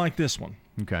 you're going to like this one.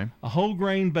 Okay. A whole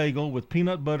grain bagel with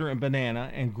peanut butter and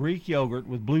banana and Greek yogurt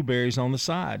with blueberries on the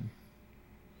side.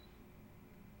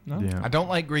 No? Yeah. I don't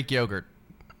like Greek yogurt.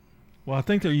 Well, I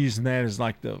think they're using that as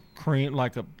like the cream,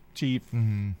 like a cheap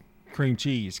cream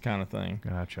cheese kind of thing.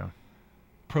 Gotcha.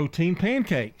 Protein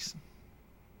pancakes.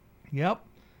 Yep.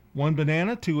 1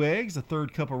 banana, 2 eggs, a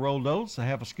 1/3 cup of rolled oats, a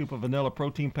half a scoop of vanilla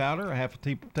protein powder, a half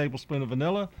a tablespoon of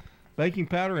vanilla, baking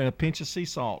powder, and a pinch of sea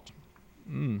salt.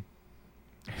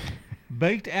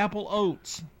 Baked apple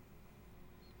oats.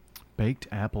 Baked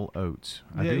apple oats.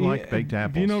 I do like baked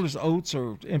apples. Do you notice oats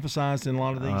are emphasized in a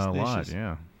lot of these dishes? A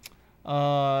lot,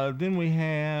 yeah. Then we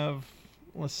have,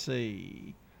 let's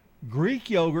see, Greek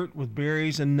yogurt with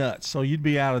berries and nuts. So you'd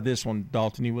be out of this one,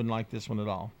 Dalton. You wouldn't like this one at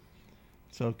all.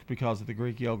 So because of the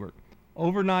Greek yogurt.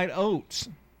 Overnight oats.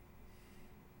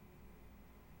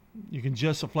 You can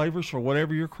adjust the flavors for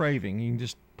whatever you're craving. You can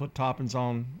just put toppings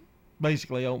on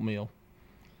basically oatmeal.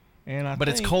 But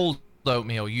it's cold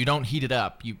oatmeal. You don't heat it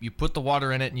up. You put the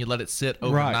water in it and you let it sit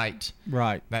overnight.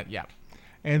 Right. Yeah.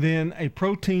 And then a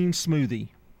protein smoothie.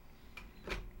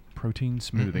 Protein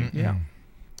smoothie. Yeah.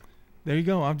 There you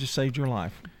go. I've just saved your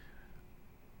life.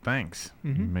 Thanks.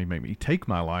 You may make me take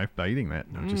my life by eating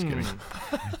that. No, just kidding.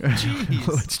 Jeez.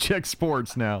 Let's check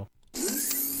sports now.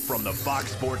 From the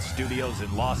Fox Sports Studios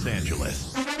in Los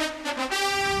Angeles,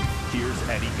 here's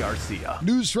Eddie Garcia.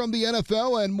 News from the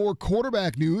NFL and more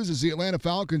quarterback news as the Atlanta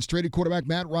Falcons traded quarterback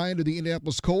Matt Ryan to the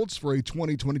Indianapolis Colts for a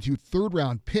 2022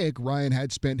 third-round pick. Ryan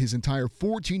had spent his entire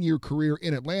 14-year career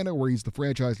in Atlanta, where he's the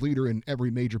franchise leader in every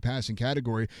major passing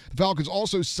category. The Falcons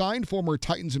also signed former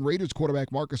Titans and Raiders quarterback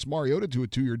Marcus Mariota to a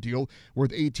 2-year deal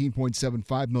worth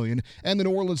 $18.75 million, and the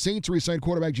New Orleans Saints re-signed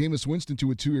quarterback Jameis Winston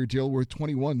to a 2-year deal worth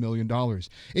 $21 million.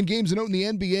 In games to note in the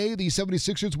NBA, the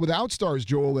 76ers without stars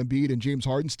Joel Embiid and James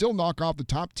Harden still knock off the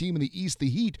top team in the East, the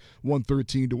Heat,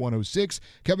 113-106.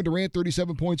 Kevin Durant,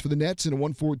 37 points for the Nets in a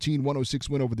 114-106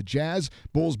 win over the Jazz.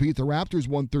 Bulls beat the Raptors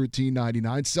 113-99.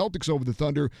 Celtics over the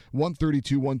Thunder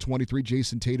 132-123.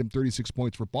 Jason Tatum, 36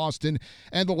 points for Boston.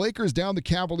 And the Lakers down the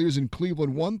Cavaliers in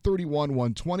Cleveland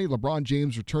 131-120. LeBron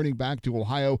James returning back to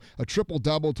Ohio, a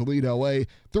triple-double to lead LA,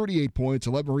 38 points,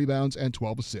 11 rebounds, and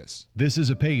 12 assists. This is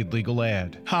a paid legal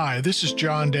ad. Hi, this is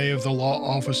John Day of the Law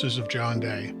Offices of John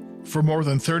Day. For more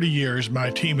than 30 years,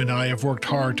 my team and I have worked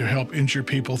hard to help injured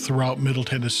people throughout Middle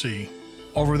Tennessee.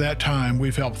 Over that time,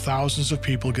 we've helped thousands of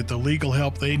people get the legal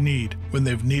help they need when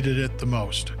they've needed it the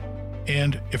most.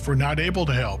 And if we're not able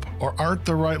to help or aren't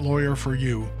the right lawyer for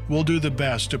you, we'll do the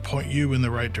best to point you in the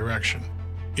right direction.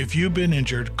 If you've been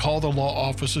injured, call the Law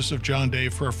Offices of John Day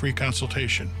for a free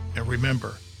consultation. And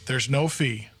remember, there's no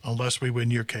fee unless we win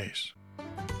your case.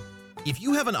 If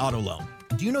you have an auto loan,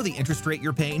 do you know the interest rate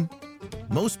you're paying?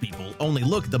 Most people only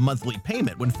look at the monthly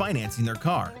payment when financing their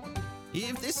car.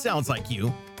 If this sounds like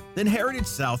you, then Heritage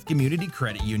South Community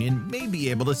Credit Union may be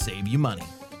able to save you money.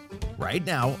 Right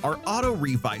now, our auto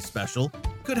refi special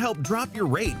could help drop your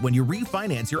rate when you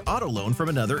refinance your auto loan from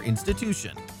another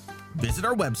institution. Visit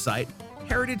our website,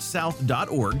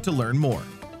 heritagesouth.org, to learn more.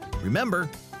 Remember,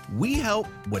 we help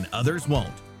when others won't.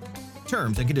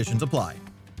 Terms and conditions apply.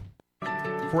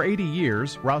 For 80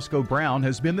 years, Roscoe Brown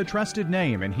has been the trusted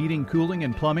name in heating, cooling,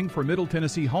 and plumbing for Middle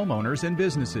Tennessee homeowners and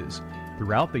businesses.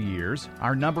 Throughout the years,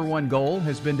 our number one goal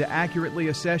has been to accurately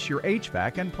assess your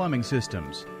HVAC and plumbing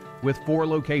systems. With 4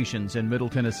 locations in Middle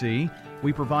Tennessee,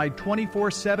 we provide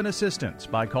 24/7 assistance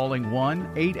by calling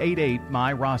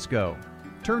 1-888-MY-ROSCOE.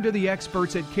 Turn to the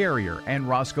experts at Carrier and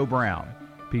Roscoe Brown.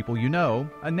 People you know,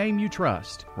 a name you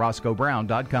trust.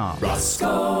 RoscoeBrown.com.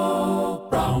 Roscoe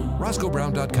Brown.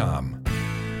 RoscoeBrown.com.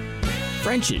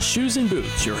 French's Shoes and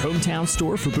Boots, your hometown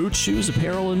store for boots, shoes,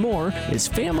 apparel, and more, is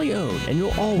family owned, and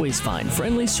you'll always find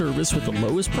friendly service with the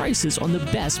lowest prices on the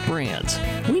best brands.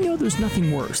 We know there's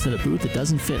nothing worse than a boot that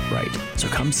doesn't fit right, so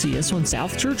come see us on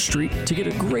South Church Street to get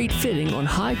a great fitting on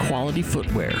high-quality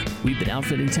footwear. We've been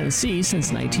outfitting Tennessee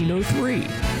since 1903.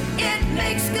 It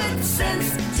makes good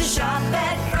sense to shop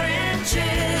at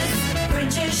French's.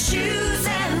 French's Shoes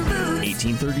and Boots.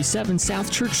 1837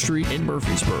 South Church Street in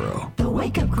Murfreesboro. The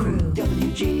Wake Up Crew,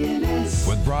 WGNS.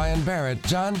 With Brian Barrett,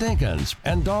 John Dinkins,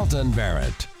 and Dalton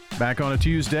Barrett. Back on a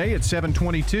Tuesday at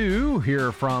 7:22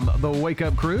 here from the Wake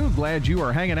Up Crew. Glad you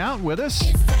are hanging out with us.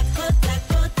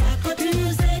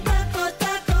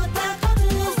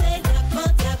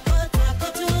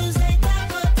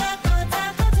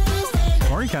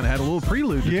 Marty kind of had a little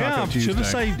prelude to Taco Tuesday. Yeah, should have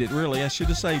saved it, really. I should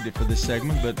have saved it for this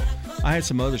segment, but I had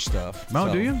some other stuff.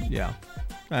 Oh, do you? Yeah.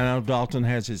 I know Dalton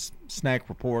has his snack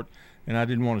report, and I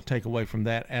didn't want to take away from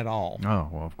that at all. Oh,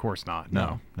 well, of course not.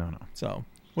 No. So,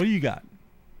 what do you got?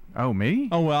 Oh, me?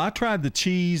 Oh, well, I tried the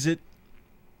cheese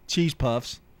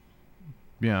puffs.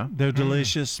 Yeah. They're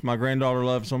delicious. My granddaughter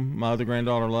loves them. My other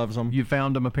granddaughter loves them. You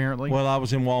found them, apparently? Well, I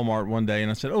was in Walmart one day,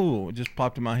 and I said, oh, it just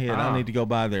popped in my head. I need to go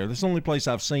by there. This is the only place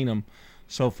I've seen them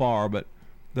so far, but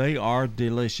they are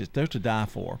delicious. They're to die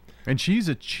for. And she's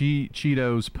a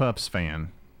Cheetos Puffs fan.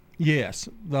 Yes,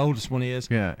 the oldest one is.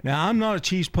 Yeah. Now, I'm not a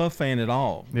cheese puff fan at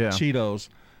all, Cheetos,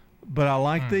 but I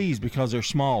like these because they're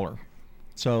smaller.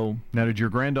 So now, did your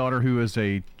granddaughter, who is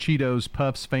a Cheetos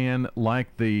Puffs fan,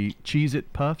 like the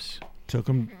Cheez-It Puffs? Took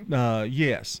them,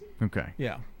 yes. Okay.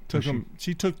 Yeah, took them.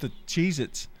 She took the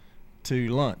Cheez-Its to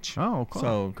lunch. Oh, cool.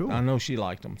 So cool. I know she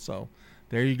liked them. So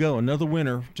there you go, another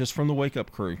winner just from the Wake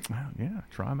Up Crew. Yeah,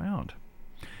 try them out.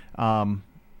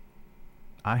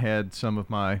 I had some of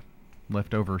my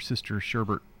leftover Sister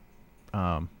Sherbert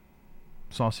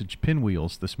sausage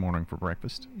pinwheels this morning for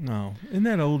breakfast. No, isn't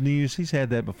that old news? He's had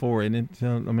that before, isn't it?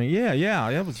 I mean, yeah.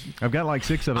 That was. I've got like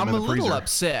 6 of them in the freezer. I'm a little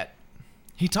upset.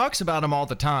 He talks about them all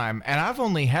the time, and I've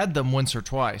only had them once or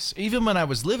twice. Even when I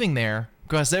was living there,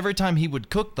 because every time he would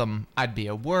cook them, I'd be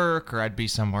at work or I'd be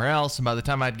somewhere else, and by the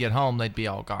time I'd get home, they'd be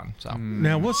all gone. So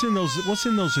now, what's in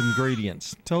those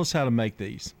ingredients? Tell us how to make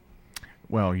these.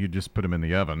 Well, you just put them in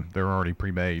the oven. They're already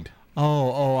pre-made.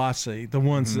 Oh, I see. The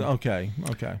ones. Okay.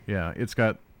 Yeah, it's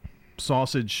got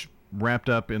sausage wrapped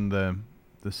up in the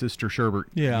Sister Sherbert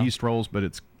yeast rolls, but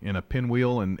it's in a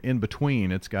pinwheel, and in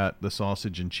between it's got the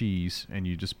sausage and cheese, and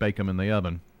you just bake them in the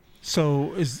oven.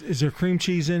 So is there cream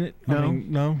cheese in it? No. I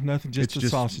mean, no, nothing. Just the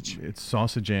sausage. It's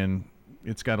sausage, and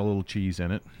it's got a little cheese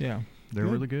in it. Yeah, they're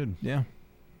really good. Yeah,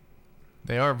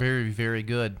 they are very, very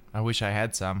good. I wish I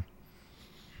had some.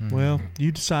 Well,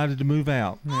 you decided to move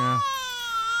out. Yeah.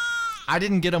 I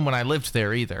didn't get them when I lived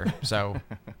there either, so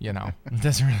it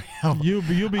doesn't really help.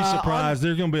 You'll be surprised.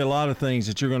 There's going to be a lot of things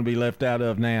that you're going to be left out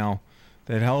of now.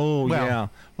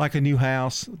 Like a new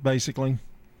house, basically.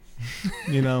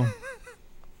 New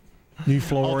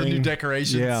flooring, all the new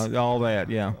decorations, all that,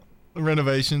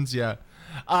 renovations,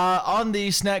 on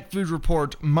the snack food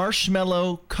report,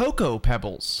 marshmallow Cocoa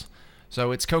Pebbles.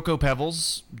 So it's Cocoa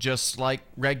Pebbles, just like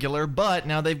regular, but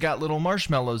now they've got little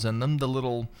marshmallows in them. The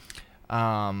little,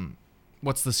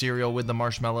 what's the cereal with the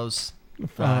marshmallows?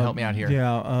 Help me out here.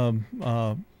 Yeah.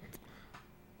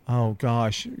 Oh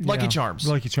gosh. Lucky Charms.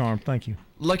 Lucky Charms. Thank you.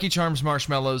 Lucky Charms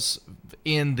marshmallows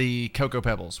in the Cocoa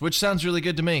Pebbles, which sounds really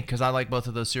good to me because I like both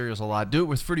of those cereals a lot. Do it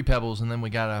with Fruity Pebbles, and then we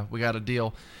got a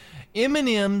deal.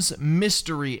 M&M's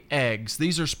Mystery Eggs.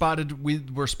 These are spotted. We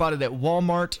were spotted at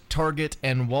Walmart, Target,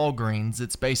 and Walgreens.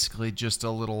 It's basically just a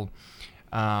little.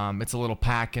 It's a little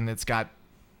pack, and it's got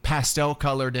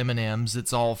pastel-colored M&Ms.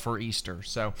 It's all for Easter,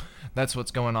 so that's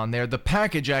what's going on there. The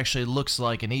package actually looks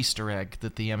like an Easter egg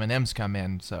that the M&Ms come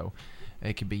in, so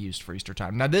it could be used for Easter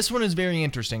time. Now, this one is very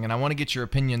interesting, and I want to get your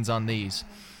opinions on these.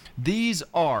 These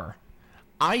are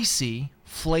icy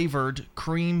flavored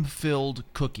cream-filled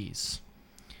cookies.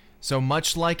 So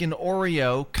much like an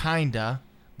Oreo, kinda,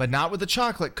 but not with a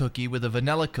chocolate cookie, with a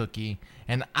vanilla cookie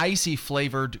and icy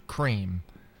flavored cream.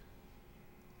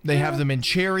 They have them in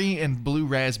cherry and blue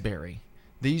raspberry.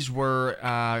 These were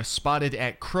spotted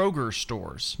at Kroger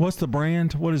stores. What's the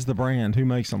brand? What is the brand? Who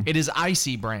makes them? It is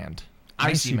Icy brand.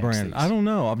 Icy brand. I don't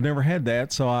know. I've never had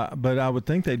that, but I would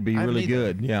think they'd be really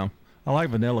good. Yeah, I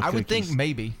like vanilla cookies. I would think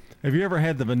maybe. Have you ever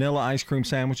had the vanilla ice cream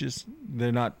sandwiches?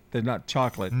 They're not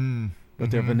chocolate,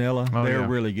 but they're vanilla. They're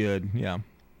really good. Yeah,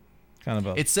 kind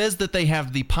of. It says that they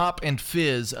have the pop and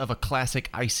fizz of a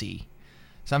classic icy.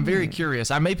 So I'm very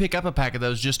curious. I may pick up a pack of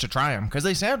those just to try them because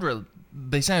they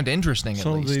sound interesting.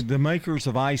 So at least. the makers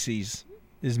of Icy's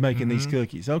is making these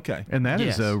cookies. Okay, and that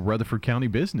is a Rutherford County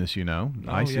business.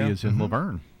 Icy is in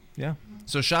Laverne. Yeah.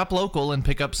 So shop local and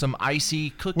pick up some Icy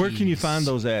cookies. Where can you find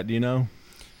those at? Do you know?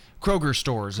 Kroger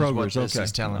stores is what this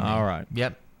is telling me. All right.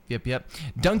 Yep.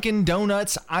 Dunkin'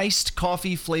 Donuts iced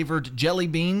coffee flavored jelly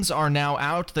beans are now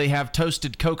out. They have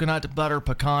toasted coconut, butter,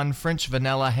 pecan, French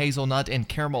vanilla, hazelnut, and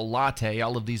caramel latte.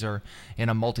 All of these are in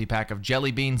a multi-pack of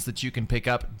jelly beans that you can pick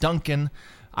up. Dunkin'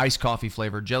 iced coffee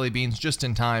flavored jelly beans just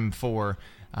in time for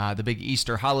the big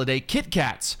Easter holiday. Kit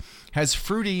Kats has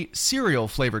fruity cereal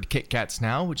flavored Kit Kats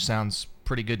now, which sounds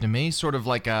pretty good to me, sort of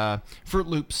like a Fruit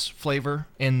Loops flavor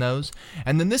in those.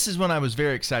 And then this is one I was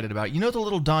very excited about. You know the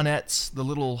little Donettes, the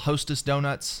little Hostess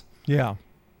donuts? Yeah.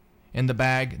 In the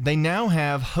bag. They now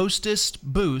have Hostess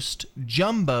Boost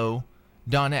Jumbo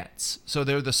Donettes. So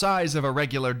they're the size of a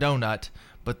regular donut,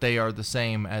 but they are the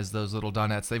same as those little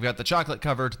donuts. They've got the chocolate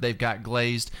covered, they've got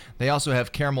glazed. They also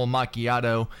have caramel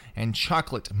macchiato and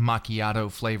chocolate macchiato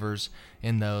flavors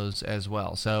in those as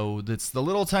well. So it's the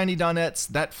little tiny donuts,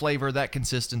 that flavor, that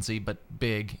consistency, but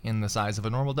big in the size of a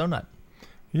normal donut.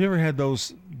 You ever had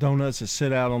those donuts that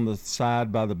sit out on the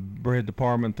side by the bread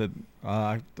department that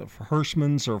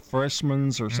Hirschman's or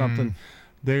Freshman's or something?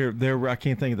 They're I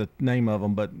can't think of the name of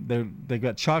them, but they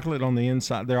got chocolate on the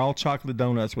inside. They're all chocolate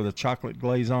donuts with a chocolate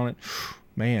glaze on it.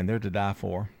 Man, they're to die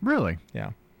for. Really?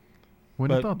 Yeah.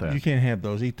 Wouldn't have thought that. You can't have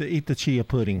those. Eat the chia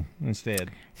pudding instead.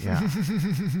 Yeah.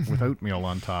 With oatmeal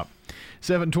on top.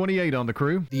 728 on the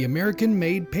crew. The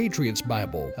American-made Patriots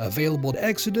Bible, available at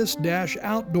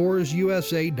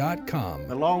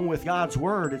exodus-outdoorsusa.com. Along with God's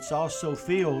Word, it's also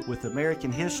filled with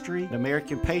American history,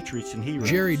 American patriots and heroes.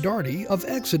 Jerry Darty of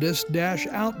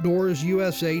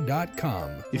exodus-outdoorsusa.com.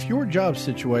 If your job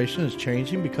situation is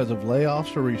changing because of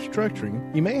layoffs or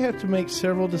restructuring, you may have to make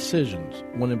several decisions.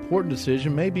 One important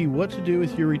decision may be what to do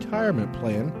with your retirement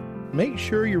plan. Make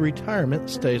sure your retirement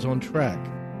stays on track.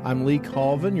 I'm Lee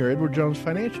Colvin, your Edward Jones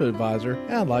financial advisor,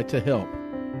 and I'd like to help.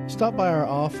 Stop by our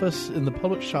office in the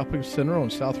Public Shopping Center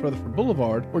on South Rutherford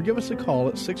Boulevard or give us a call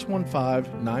at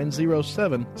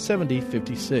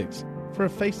 615-907-7056 for a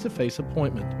face-to-face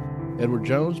appointment. Edward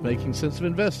Jones, Making Sense of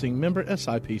Investing, member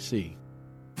SIPC.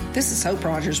 This is Hope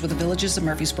Rogers with the Villages of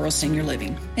Murfreesboro Senior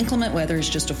Living. Inclement weather is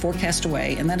just a forecast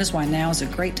away, and that is why now is a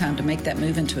great time to make that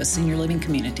move into a senior living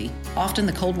community. Often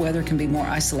the cold weather can be more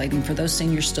isolating for those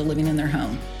seniors still living in their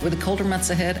home. With the colder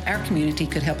months ahead, our community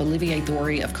could help alleviate the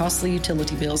worry of costly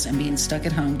utility bills and being stuck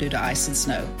at home due to ice and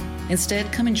snow. Instead,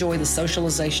 come enjoy the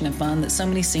socialization and fun that so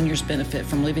many seniors benefit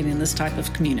from living in this type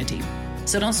of community.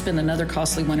 So don't spend another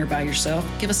costly winter by yourself.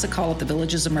 Give us a call at the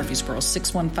Villages of Murfreesboro,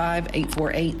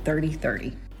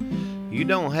 615-848-3030. You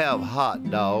don't have hot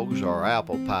dogs or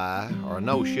apple pie or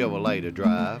no Chevrolet to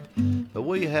drive, but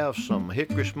we have some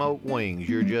hickory smoked wings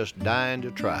you're just dying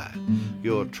to try.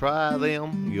 You'll try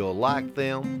them, you'll like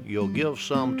them, you'll give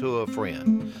some to a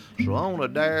friend. So on a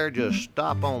dare, just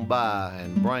stop on by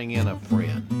and bring in a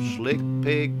friend. Slick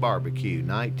Pig Barbecue,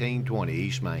 1920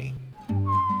 East Main.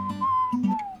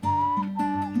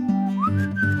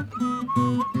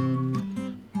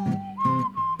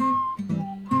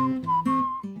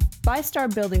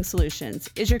 ByStar Building Solutions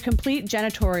is your complete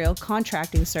janitorial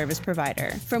contracting service provider.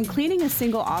 From cleaning a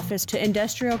single office to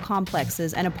industrial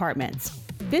complexes and apartments.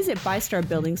 Visit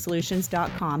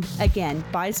ByStarBuildingSolutions.com. Again,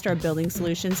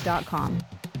 ByStarBuildingSolutions.com.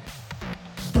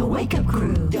 The Wake Up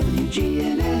Crew,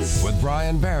 WGNS. With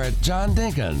Brian Barrett, John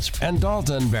Dinkins, and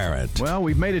Dalton Barrett. Well,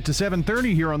 we've made it to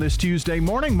 7:30 here on this Tuesday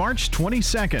morning, March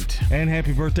 22nd. And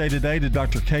happy birthday today to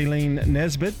Dr. Kayleen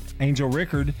Nesbitt, Angel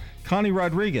Rickard, Connie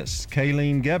Rodriguez,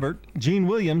 Kayleen Gebert, Gene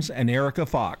Williams, and Erica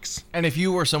Fox. And if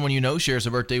you or someone you know shares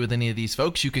a birthday with any of these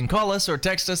folks, you can call us or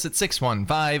text us at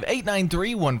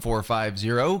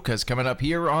 615-893-1450, because coming up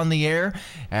here on the air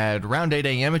at around 8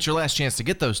 a.m., it's your last chance to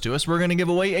get those to us. We're going to give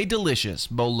away a delicious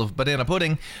bowl of of banana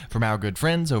pudding from our good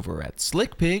friends over at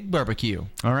Slick Pig Barbecue.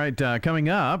 All right, coming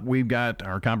up, we've got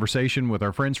our conversation with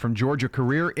our friends from Georgia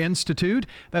Career Institute.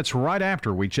 That's right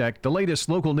after we check the latest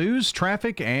local news,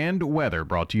 traffic, and weather.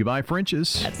 Brought to you by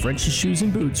French's. At French's Shoes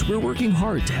and Boots, we're working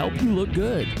hard to help you look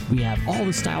good. We have all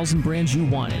the styles and brands you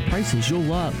want at prices you'll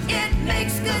love. It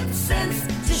makes good sense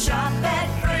to shop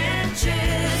at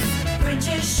French's.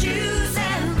 French's Shoes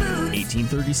and Boots.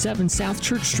 1837 South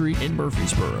Church Street in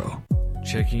Murfreesboro.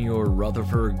 Checking your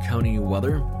Rutherford County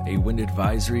weather. A wind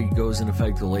advisory goes in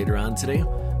effect later on today.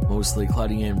 Mostly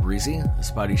cloudy and breezy. A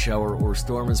spotty shower or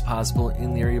storm is possible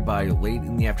in the area by late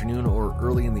in the afternoon or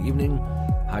early in the evening.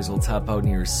 Highs will top out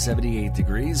near 78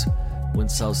 degrees.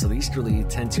 Winds south-southeasterly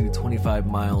 10 to 25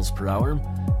 miles per hour.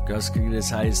 Gusts could get as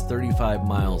high as 35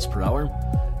 miles per hour.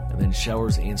 And then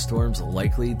showers and storms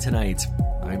likely tonight.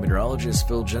 I'm meteorologist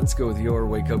Phil Jensko with your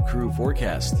Wake Up Crew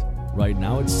forecast. Right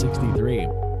now it's 63.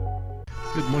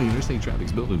 Good morning. Interstate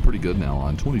traffic's building pretty good now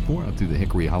on 24 up through the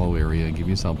Hickory Hollow area. Give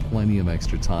yourself plenty of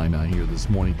extra time out here this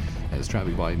morning as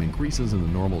traffic volume increases in the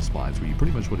normal spots where you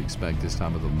pretty much would expect this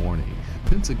time of the morning.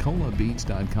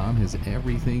 PensacolaBeach.com has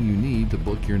everything you need to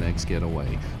book your next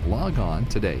getaway. Log on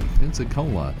today,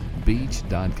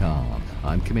 PensacolaBeach.com.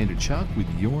 I'm Commander Chuck with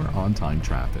your on-time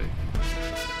traffic.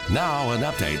 Now an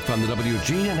update from the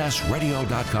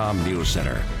WGNSradio.com News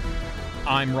Center.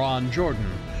 I'm Ron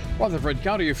Jordan. Rutherford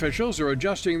County officials are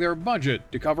adjusting their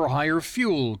budget to cover higher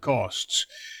fuel costs.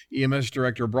 EMS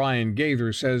Director Brian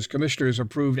Gaither says commissioners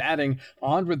approved adding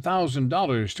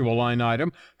 $100,000 to a line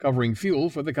item covering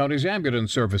fuel for the county's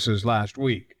ambulance services last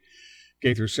week.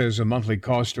 Gaither says the monthly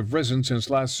costs have risen since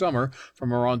last summer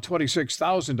from around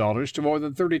 $26,000 to more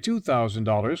than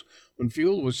 $32,000 when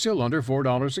fuel was still under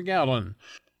 $4 a gallon.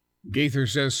 Gaither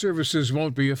says services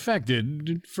won't be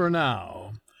affected for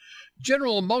now.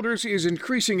 General Motors is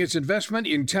increasing its investment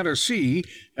in Tennessee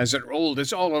as it rolled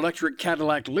its all-electric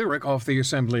Cadillac Lyriq off the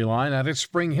assembly line at its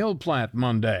Spring Hill plant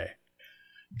Monday.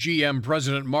 GM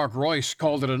President Mark Reuss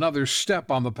called it another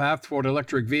step on the path toward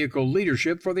electric vehicle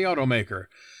leadership for the automaker.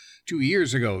 2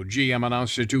 years ago, GM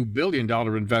announced a $2 billion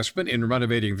investment in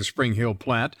renovating the Spring Hill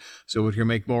plant so it can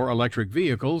make more electric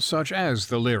vehicles such as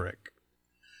the Lyriq.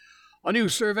 A new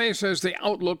survey says the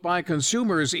outlook by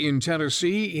consumers in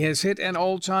Tennessee has hit an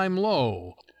all-time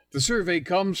low. The survey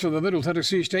comes from the Middle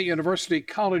Tennessee State University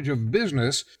College of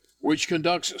Business, which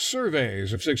conducts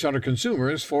surveys of 600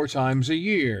 consumers 4 times a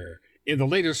year. In the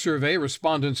latest survey,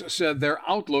 respondents said their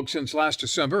outlook since last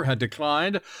December had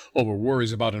declined over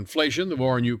worries about inflation, the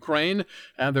war in Ukraine,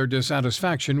 and their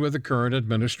dissatisfaction with the current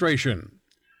administration.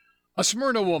 A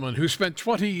Smyrna woman who spent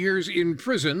 20 years in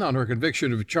prison on her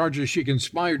conviction of charges she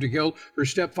conspired to kill her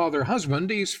stepfather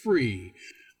husband is free.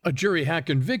 A jury had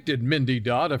convicted Mindy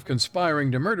Dodd of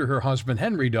conspiring to murder her husband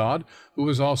Henry Dodd, who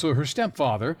was also her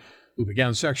stepfather, who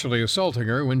began sexually assaulting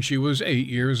her when she was 8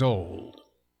 years old.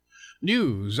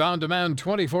 News on demand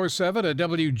 24/7 at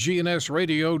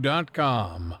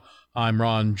WGNSradio.com. I'm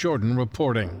Ron Jordan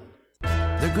reporting.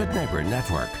 The Good Neighbor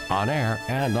Network, on air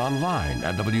and online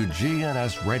at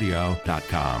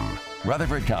WGNSradio.com.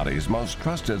 Rutherford County's most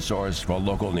trusted source for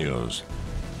local news.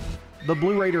 The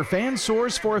Blue Raider fan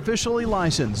source for officially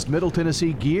licensed Middle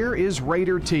Tennessee gear is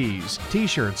Raider Tees.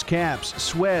 T-shirts, caps,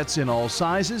 sweats in all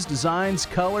sizes, designs,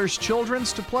 colors,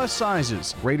 children's to plus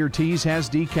sizes. Raider Tees has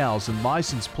decals and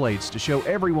license plates to show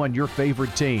everyone your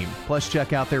favorite team. Plus,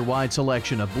 check out their wide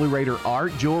selection of Blue Raider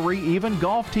art, jewelry, even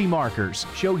golf tee markers.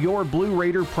 Show your Blue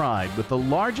Raider pride with the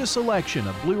largest selection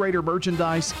of Blue Raider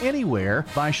merchandise anywhere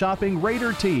by shopping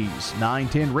Raider Tees,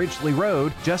 910 Ridgely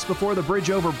Road, just before the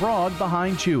bridge over Broad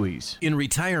behind Chewy's. In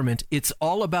retirement, it's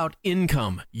all about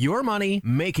income. Your money,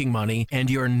 making money, and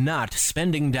you're not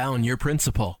spending down your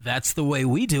principal. That's the way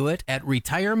we do it at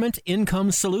Retirement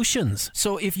Income Solutions.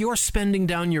 So if you're spending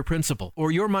down your principal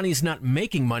or your money's not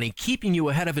making money, keeping you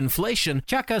ahead of inflation,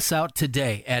 check us out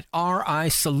today at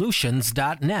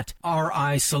risolutions.net.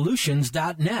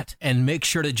 risolutions.net. And make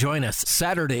sure to join us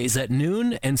Saturdays at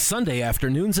noon and Sunday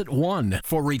afternoons at 1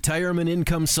 for Retirement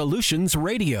Income Solutions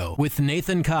Radio with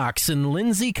Nathan Cox and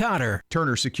Lindsay Cotter.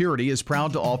 Turner Security is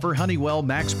proud to offer Honeywell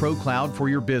Max Pro Cloud for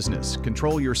your business.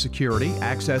 Control your security,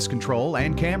 access control,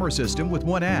 and camera system with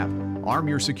one app. Arm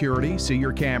your security, see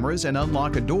your cameras, and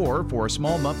unlock a door for a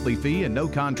small monthly fee and no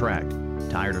contract.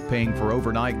 Tired of paying for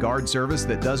overnight guard service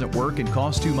that doesn't work and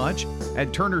costs too much?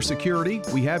 At Turner Security,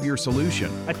 we have your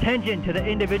solution. Attention to the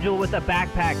individual with a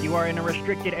backpack. You are in a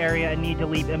restricted area and need to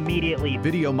leave immediately.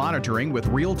 Video monitoring with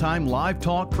real-time live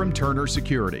talk from Turner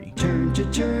Security. Turn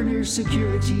to Turner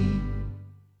Security.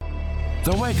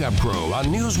 The Wake Up Crew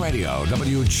on News Radio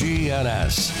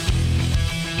WGNS.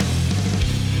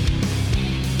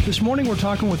 This morning we're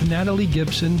talking with Natalie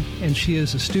Gibson, and she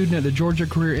is a student at the Georgia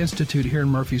Career Institute here in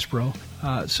Murfreesboro.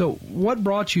 So what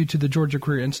brought you to the Georgia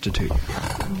Career Institute?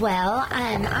 Well,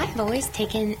 I've always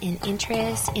taken an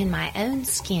interest in my own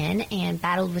skin and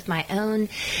battled with my own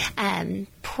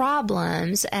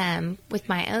problems with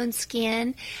my own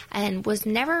skin, and was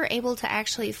never able to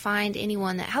actually find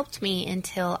anyone that helped me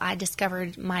until I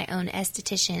discovered my own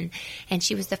esthetician, and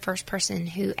she was the first person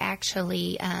who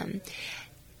actually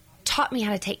taught me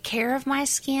how to take care of my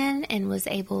skin and was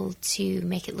able to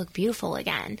make it look beautiful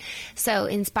again. So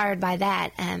inspired by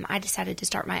that, I decided to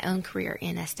start my own career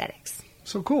in aesthetics.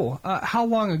 So cool. How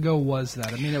long ago was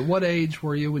that? I mean, at what age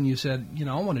were you when you said,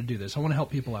 I want to do this? I want to help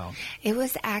people out. It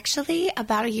was actually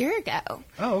about a year ago.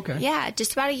 Oh, okay. Yeah,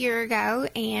 just about a year ago.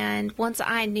 And once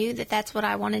I knew that that's what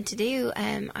I wanted to do,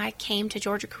 I came to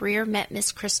Georgia Career, met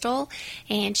Miss Crystal,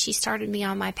 and she started me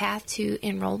on my path to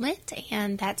enrollment,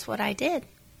 and that's what I did.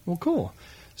 Well, cool.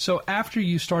 So after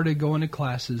you started going to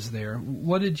classes there,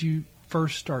 what did you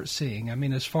first start seeing? I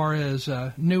mean, as far as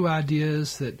new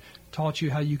ideas that taught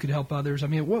you how you could help others? I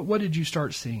mean, what did you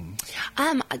start seeing?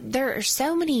 There are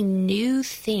so many new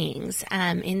things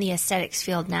in the aesthetics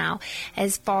field now,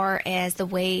 as far as the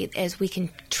way as we can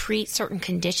treat certain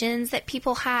conditions that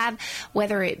people have,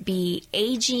 whether it be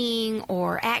aging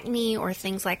or acne or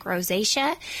things like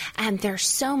rosacea. There are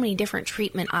so many different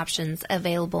treatment options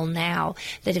available now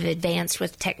that have advanced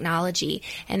with technology,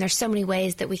 and there's so many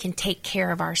ways that we can take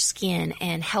care of our skin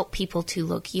and help people to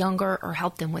look younger or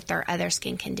help them with their other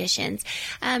skin conditions.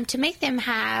 To make them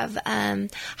have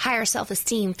higher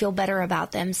self-esteem, feel better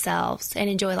about themselves, and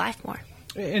enjoy life more.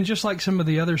 And just like some of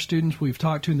the other students we've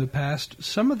talked to in the past,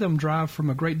 some of them drive from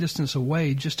a great distance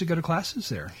away just to go to classes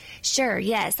there. Sure,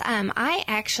 yes. I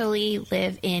actually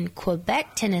live in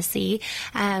Quebec, Tennessee,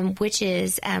 which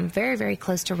is very, very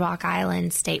close to Rock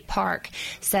Island State Park.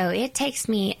 So it takes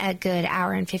me a good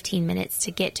hour and 15 minutes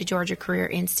to get to Georgia Career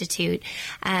Institute.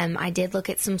 I did look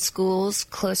at some schools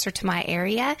closer to my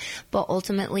area, but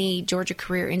ultimately Georgia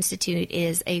Career Institute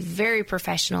is a very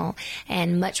professional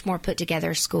and much more put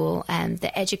together school.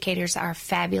 The educators are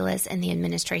fabulous, and the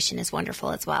administration is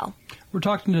wonderful as well. We're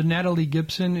talking to Natalie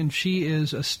Gibson, and she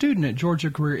is a student at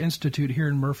Georgia Career Institute here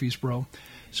in Murfreesboro.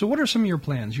 So what are some of your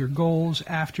plans, your goals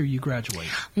after you graduate?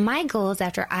 My goals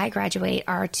after I graduate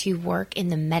are to work in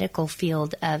the medical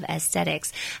field of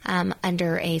aesthetics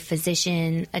under a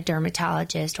physician, a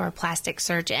dermatologist, or a plastic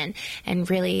surgeon, and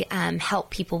really help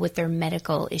people with their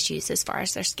medical issues as far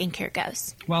as their skincare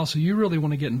goes. Wow, so you really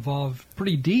want to get involved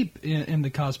pretty deep in the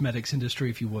cosmetics industry,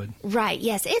 if you would. Right,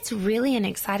 yes. It's really an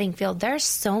exciting field. There's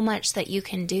so much that you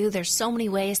can do. There's so many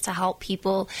ways to help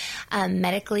people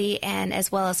medically and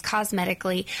as well as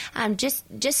cosmetically.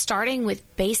 Just starting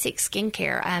with basic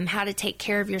skincare, how to take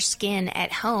care of your skin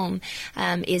at home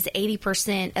is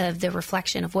 80% of the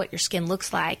reflection of what your skin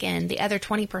looks like, and the other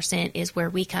 20% is where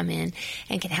we come in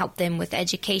and can help them with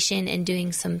education and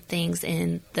doing some things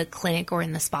in the clinic or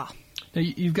in the spa. Now,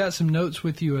 you've got some notes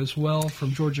with you as well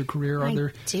from Georgia Career. Are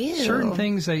there certain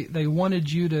things they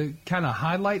wanted you to kind of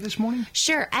highlight this morning?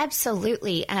 Sure,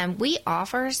 absolutely. We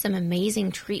offer some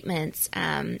amazing treatments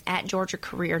at Georgia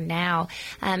Career now,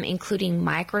 including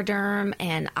microderm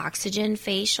and oxygen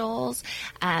facials,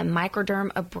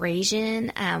 microderm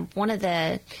abrasion.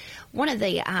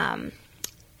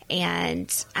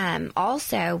 And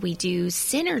also we do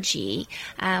Synergy,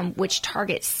 which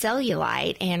targets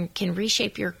cellulite and can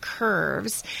reshape your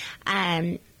curves.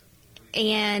 And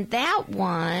that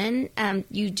one,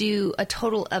 you do a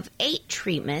total of 8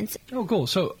 treatments. Oh, cool.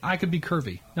 So I could be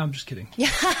curvy. No, I'm just kidding.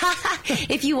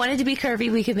 If you wanted to be curvy,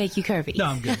 we could make you curvy. No,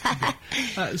 I'm good.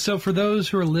 So for those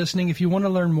who are listening, if you want to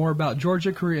learn more about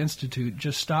Georgia Career Institute,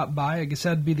 just stop by. I guess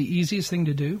that'd be the easiest thing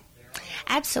to do.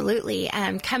 Absolutely.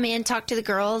 Come in, talk to the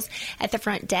girls at the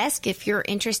front desk. If you're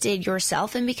interested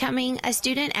yourself in becoming a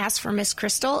student, ask for Miss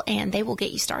Crystal, and they will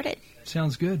get you started.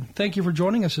 Sounds good. Thank you for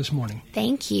joining us this morning.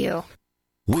 Thank you.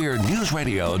 We're News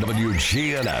Radio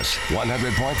WGNS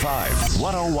 100.5,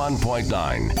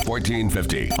 101.9,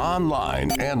 1450. Online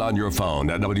and on your phone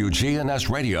at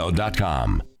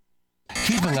WGNSradio.com.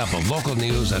 Keeping up with local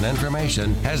news and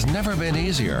information has never been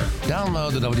easier.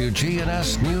 Download the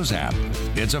WGNS News app.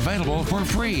 It's available for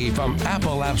free from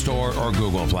Apple App Store or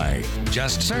Google Play.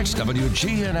 Just search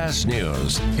WGNS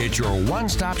News. It's your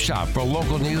one-stop shop for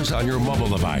local news on your mobile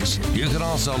device. You can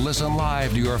also listen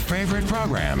live to your favorite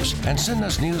programs and send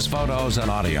us news photos and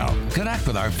audio. Connect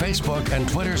with our Facebook and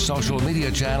Twitter social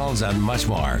media channels and much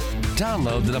more.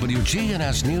 Download the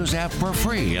WGNS News app for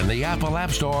free in the Apple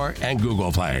App Store and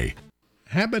Google Play.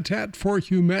 Habitat for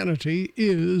Humanity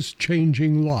is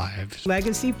changing lives.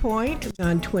 Legacy Point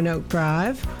on Twin Oak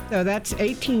Drive. So that's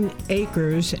 18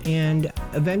 acres and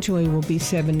eventually will be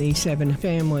 77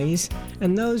 families.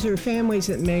 And those are families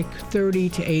that make 30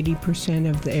 to 80%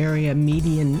 of the area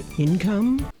median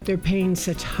income. They're paying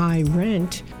such high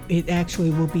rent, it actually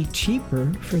will be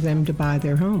cheaper for them to buy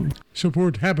their home.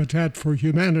 Support Habitat for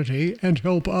Humanity and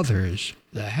help others.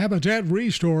 The Habitat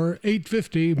Restore,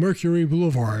 850 Mercury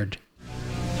Boulevard.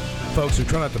 Folks, we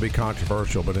try not to be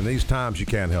controversial, but in these times you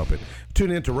can't help it. Tune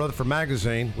in to Rutherford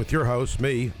Magazine with your host,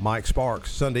 me, Mike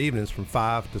Sparks, Sunday evenings from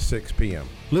 5 to 6 p.m.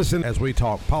 Listen as we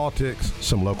talk politics,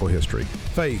 some local history,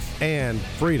 faith, and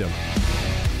freedom.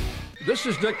 This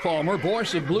is Dick Palmer,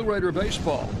 voice of Blue Raider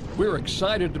Baseball. We're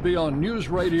excited to be on News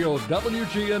Radio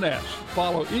WGNS.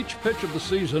 Follow each pitch of the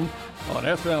season on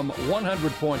FM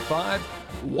 100.5,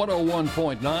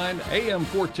 101.9, AM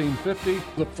 1450,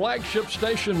 the flagship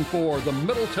station for the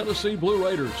Middle Tennessee Blue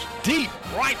Raiders. Deep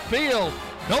right field.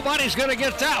 Nobody's going to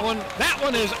get that one. That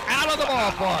one is out of the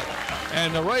ballpark.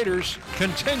 And the Raiders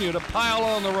continue to pile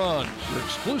on the runs. Your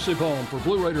exclusive home for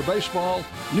Blue Raider Baseball,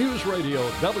 News Radio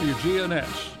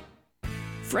WGNS.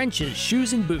 French's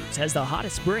Shoes and Boots has the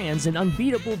hottest brands and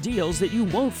unbeatable deals that you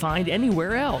won't find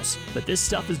anywhere else. But this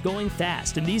stuff is going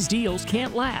fast and these deals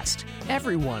can't last.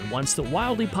 Everyone wants the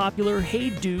wildly popular Hey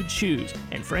Dude shoes,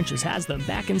 and French's has them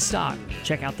back in stock.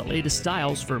 Check out the latest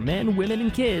styles for men, women,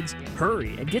 and kids.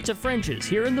 Hurry and get to French's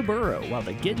here in the borough while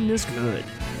the getting is good.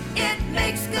 It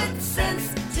makes good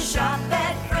sense to shop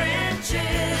at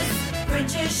French's.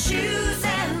 French's Shoes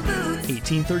and Boots.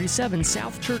 1837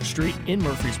 South Church Street in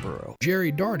Murfreesboro.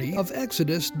 Jerry Darty of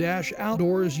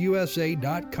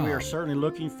Exodus-OutdoorsUSA.com. We are certainly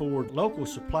looking for local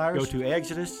suppliers. Go to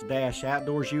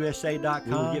Exodus-OutdoorsUSA.com.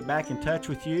 We'll get back in touch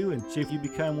with you and see if you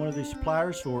become one of the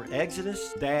suppliers for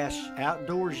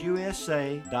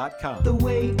Exodus-OutdoorsUSA.com. The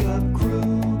Wake Up Crew,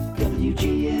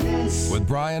 WGNS. With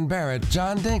Brian Barrett,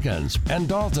 John Dinkins, and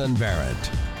Dalton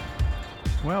Barrett.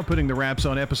 Well, putting the wraps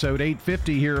on episode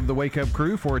 850 here of the Wake Up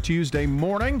Crew for a Tuesday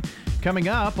morning. Coming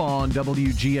up on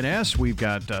WGNS, we've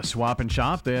got Swap and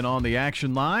Shop. Then on the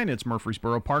Action Line, it's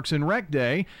Murfreesboro Parks and Rec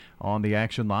Day on the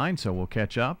Action Line, so we'll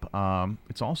catch up.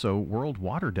 It's also World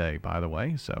Water Day, by the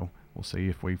way, so we'll see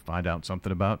if we find out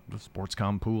something about the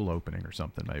Sportscom pool opening or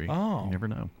something, maybe. Oh. You never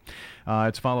know.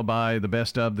 It's followed by the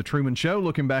best of The Truman Show,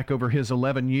 looking back over his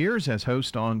 11 years as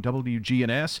host on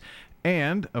WGNS.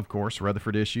 And, of course,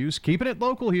 Rutherford Issues, keeping it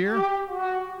local here.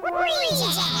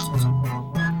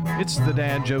 It's the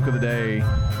dad joke of the day,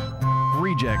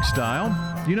 reject style.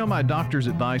 You know, my doctor's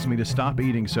advised me to stop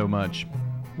eating so much.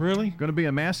 Really? Going to be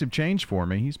a massive change for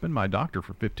me. He's been my doctor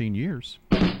for 15 years.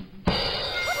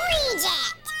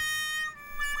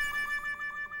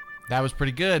 That was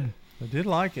pretty good. I did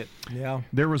like it. Yeah.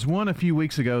 There was one a few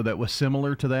weeks ago that was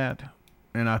similar to that,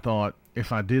 and I thought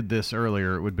if I did this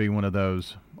earlier, it would be one of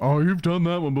those, oh, you've done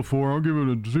that one before, I'll give it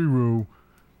a 0.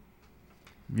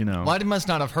 You know. Well, I must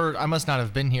not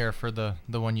have been here for the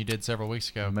one you did several weeks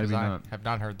ago. Maybe not. I have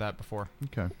not heard that before.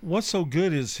 Okay. What's so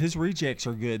good is his rejects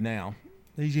are good now.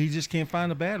 He just can't find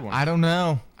a bad one. I don't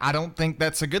know. I don't think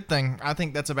that's a good thing. I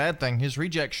think that's a bad thing. His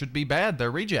rejects should be bad.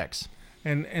 They're rejects.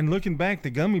 And looking back, the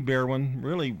gummy bear one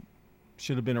really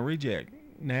should have been a reject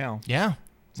now. Yeah,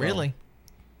 really.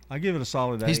 I give it a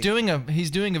solid 8. He's doing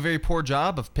a very poor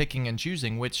job of picking and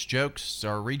choosing which jokes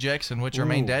are rejects and which are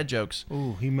main dad jokes.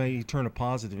 Ooh, he may turn a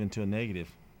positive into a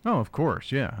negative. Oh, of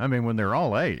course, yeah. I mean, when they're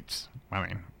all 8s, I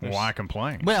mean, why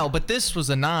complain? Well, but this was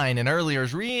a 9, and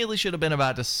earlier's really should have been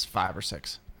about a 5 or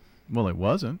 6. Well, it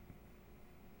wasn't.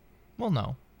 Well,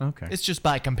 no. Okay. It's just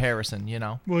by comparison, you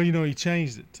know. Well, you know, he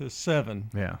changed it to 7.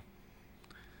 Yeah.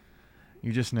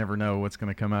 You just never know what's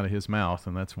going to come out of his mouth,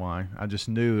 and that's why I just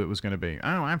knew it was going to be,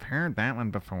 oh, I've heard that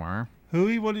one before.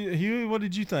 Huey, what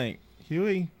did you think?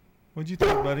 Huey, what did you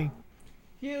think, buddy?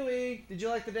 Huey, did you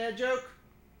like the dad joke?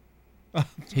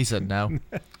 He said no.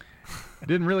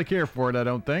 Didn't really care for it, I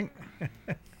don't think.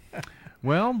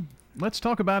 Well, let's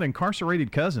talk about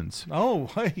incarcerated cousins.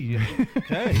 Oh, hey.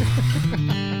 Okay.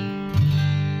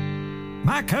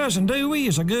 My cousin Dewey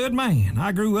is a good man.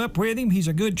 I grew up with him. He's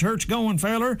a good church-going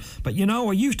feller, but you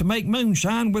know, he used to make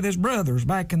moonshine with his brothers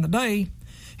back in the day.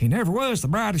 He never was the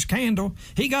brightest candle.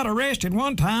 He got arrested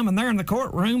one time, and there in the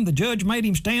courtroom, the judge made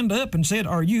him stand up and said,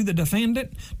 "Are you the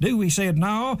defendant?" Dewey said,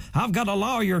 "No, I've got a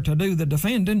lawyer to do the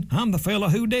defending. I'm the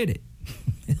fella who did it."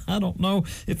 I don't know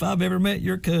if I've ever met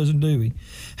your cousin Dewey.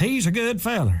 He's a good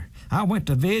feller. I went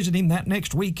to visit him that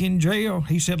next week in jail.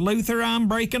 He said, "Luther, I'm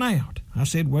breaking out." I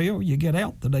said, "Well, you get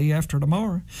out the day after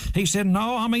tomorrow." He said,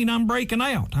 "No, I mean I'm breaking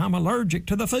out. I'm allergic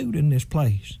to the food in this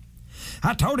place."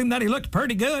 I told him that he looked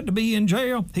pretty good to be in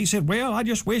jail. He said, well, I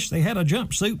just wish they had a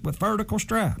jumpsuit with vertical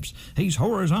stripes. These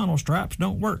horizontal stripes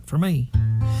don't work for me.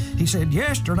 He said,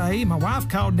 yesterday, my wife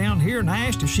called down here and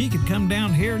asked if she could come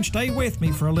down here and stay with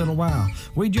me for a little while.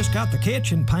 We just got the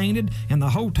kitchen painted and the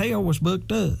hotel was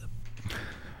booked up.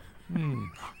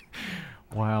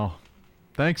 Wow.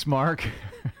 Thanks, Mark.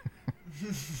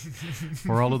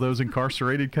 For all of those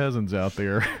incarcerated cousins out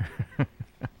there.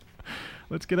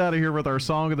 Let's get out of here with our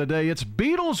song of the day. It's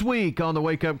Beatles Week on the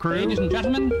Wake Up Crew. Ladies and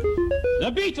gentlemen, the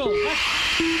Beatles.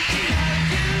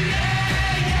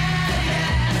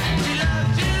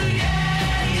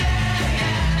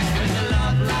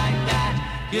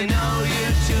 You know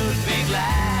you should be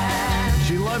glad.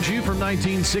 She Loves You from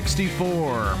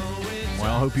 1964.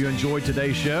 Well, I hope you enjoyed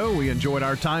today's show. We enjoyed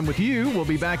our time with you. We'll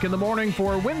be back in the morning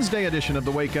for a Wednesday edition of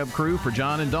the Wake Up Crew. For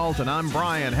John and Dalton, I'm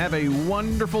Brian. Have a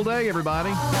wonderful day,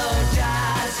 everybody.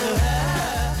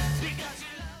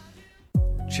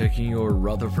 Checking your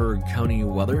Rutherford County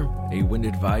weather. A wind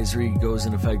advisory goes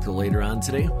in effect later on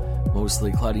today.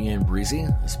 Mostly cloudy and breezy.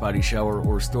 A spotty shower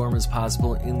or storm is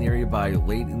possible in the area by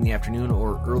late in the afternoon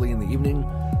or early in the evening.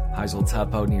 Highs will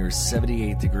top out near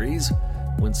 78 degrees.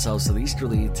 Winds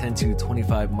south-southeasterly 10 to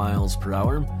 25 miles per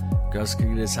hour. Gusts could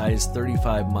get as high as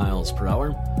 35 miles per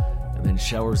hour. And then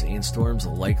showers and storms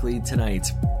likely tonight.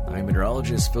 I'm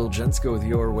meteorologist Phil Jensko with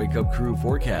your Wake Up Crew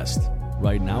forecast.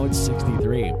 Right now it's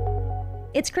 63.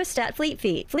 It's Krista at Fleet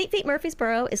Feet. Fleet Feet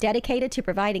Murfreesboro is dedicated to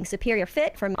providing superior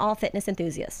fit from all fitness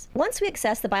enthusiasts. Once we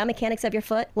assess the biomechanics of your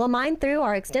foot, we'll mine through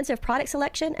our extensive product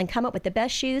selection and come up with the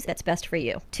best shoes that's best for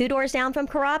you. 2 doors down from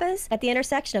Carrabba's at the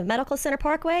intersection of Medical Center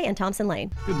Parkway and Thompson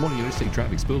Lane. Good morning. Interstate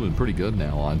traffic's building pretty good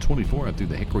now on 24 up through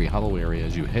the Hickory Hollow area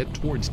as you head towards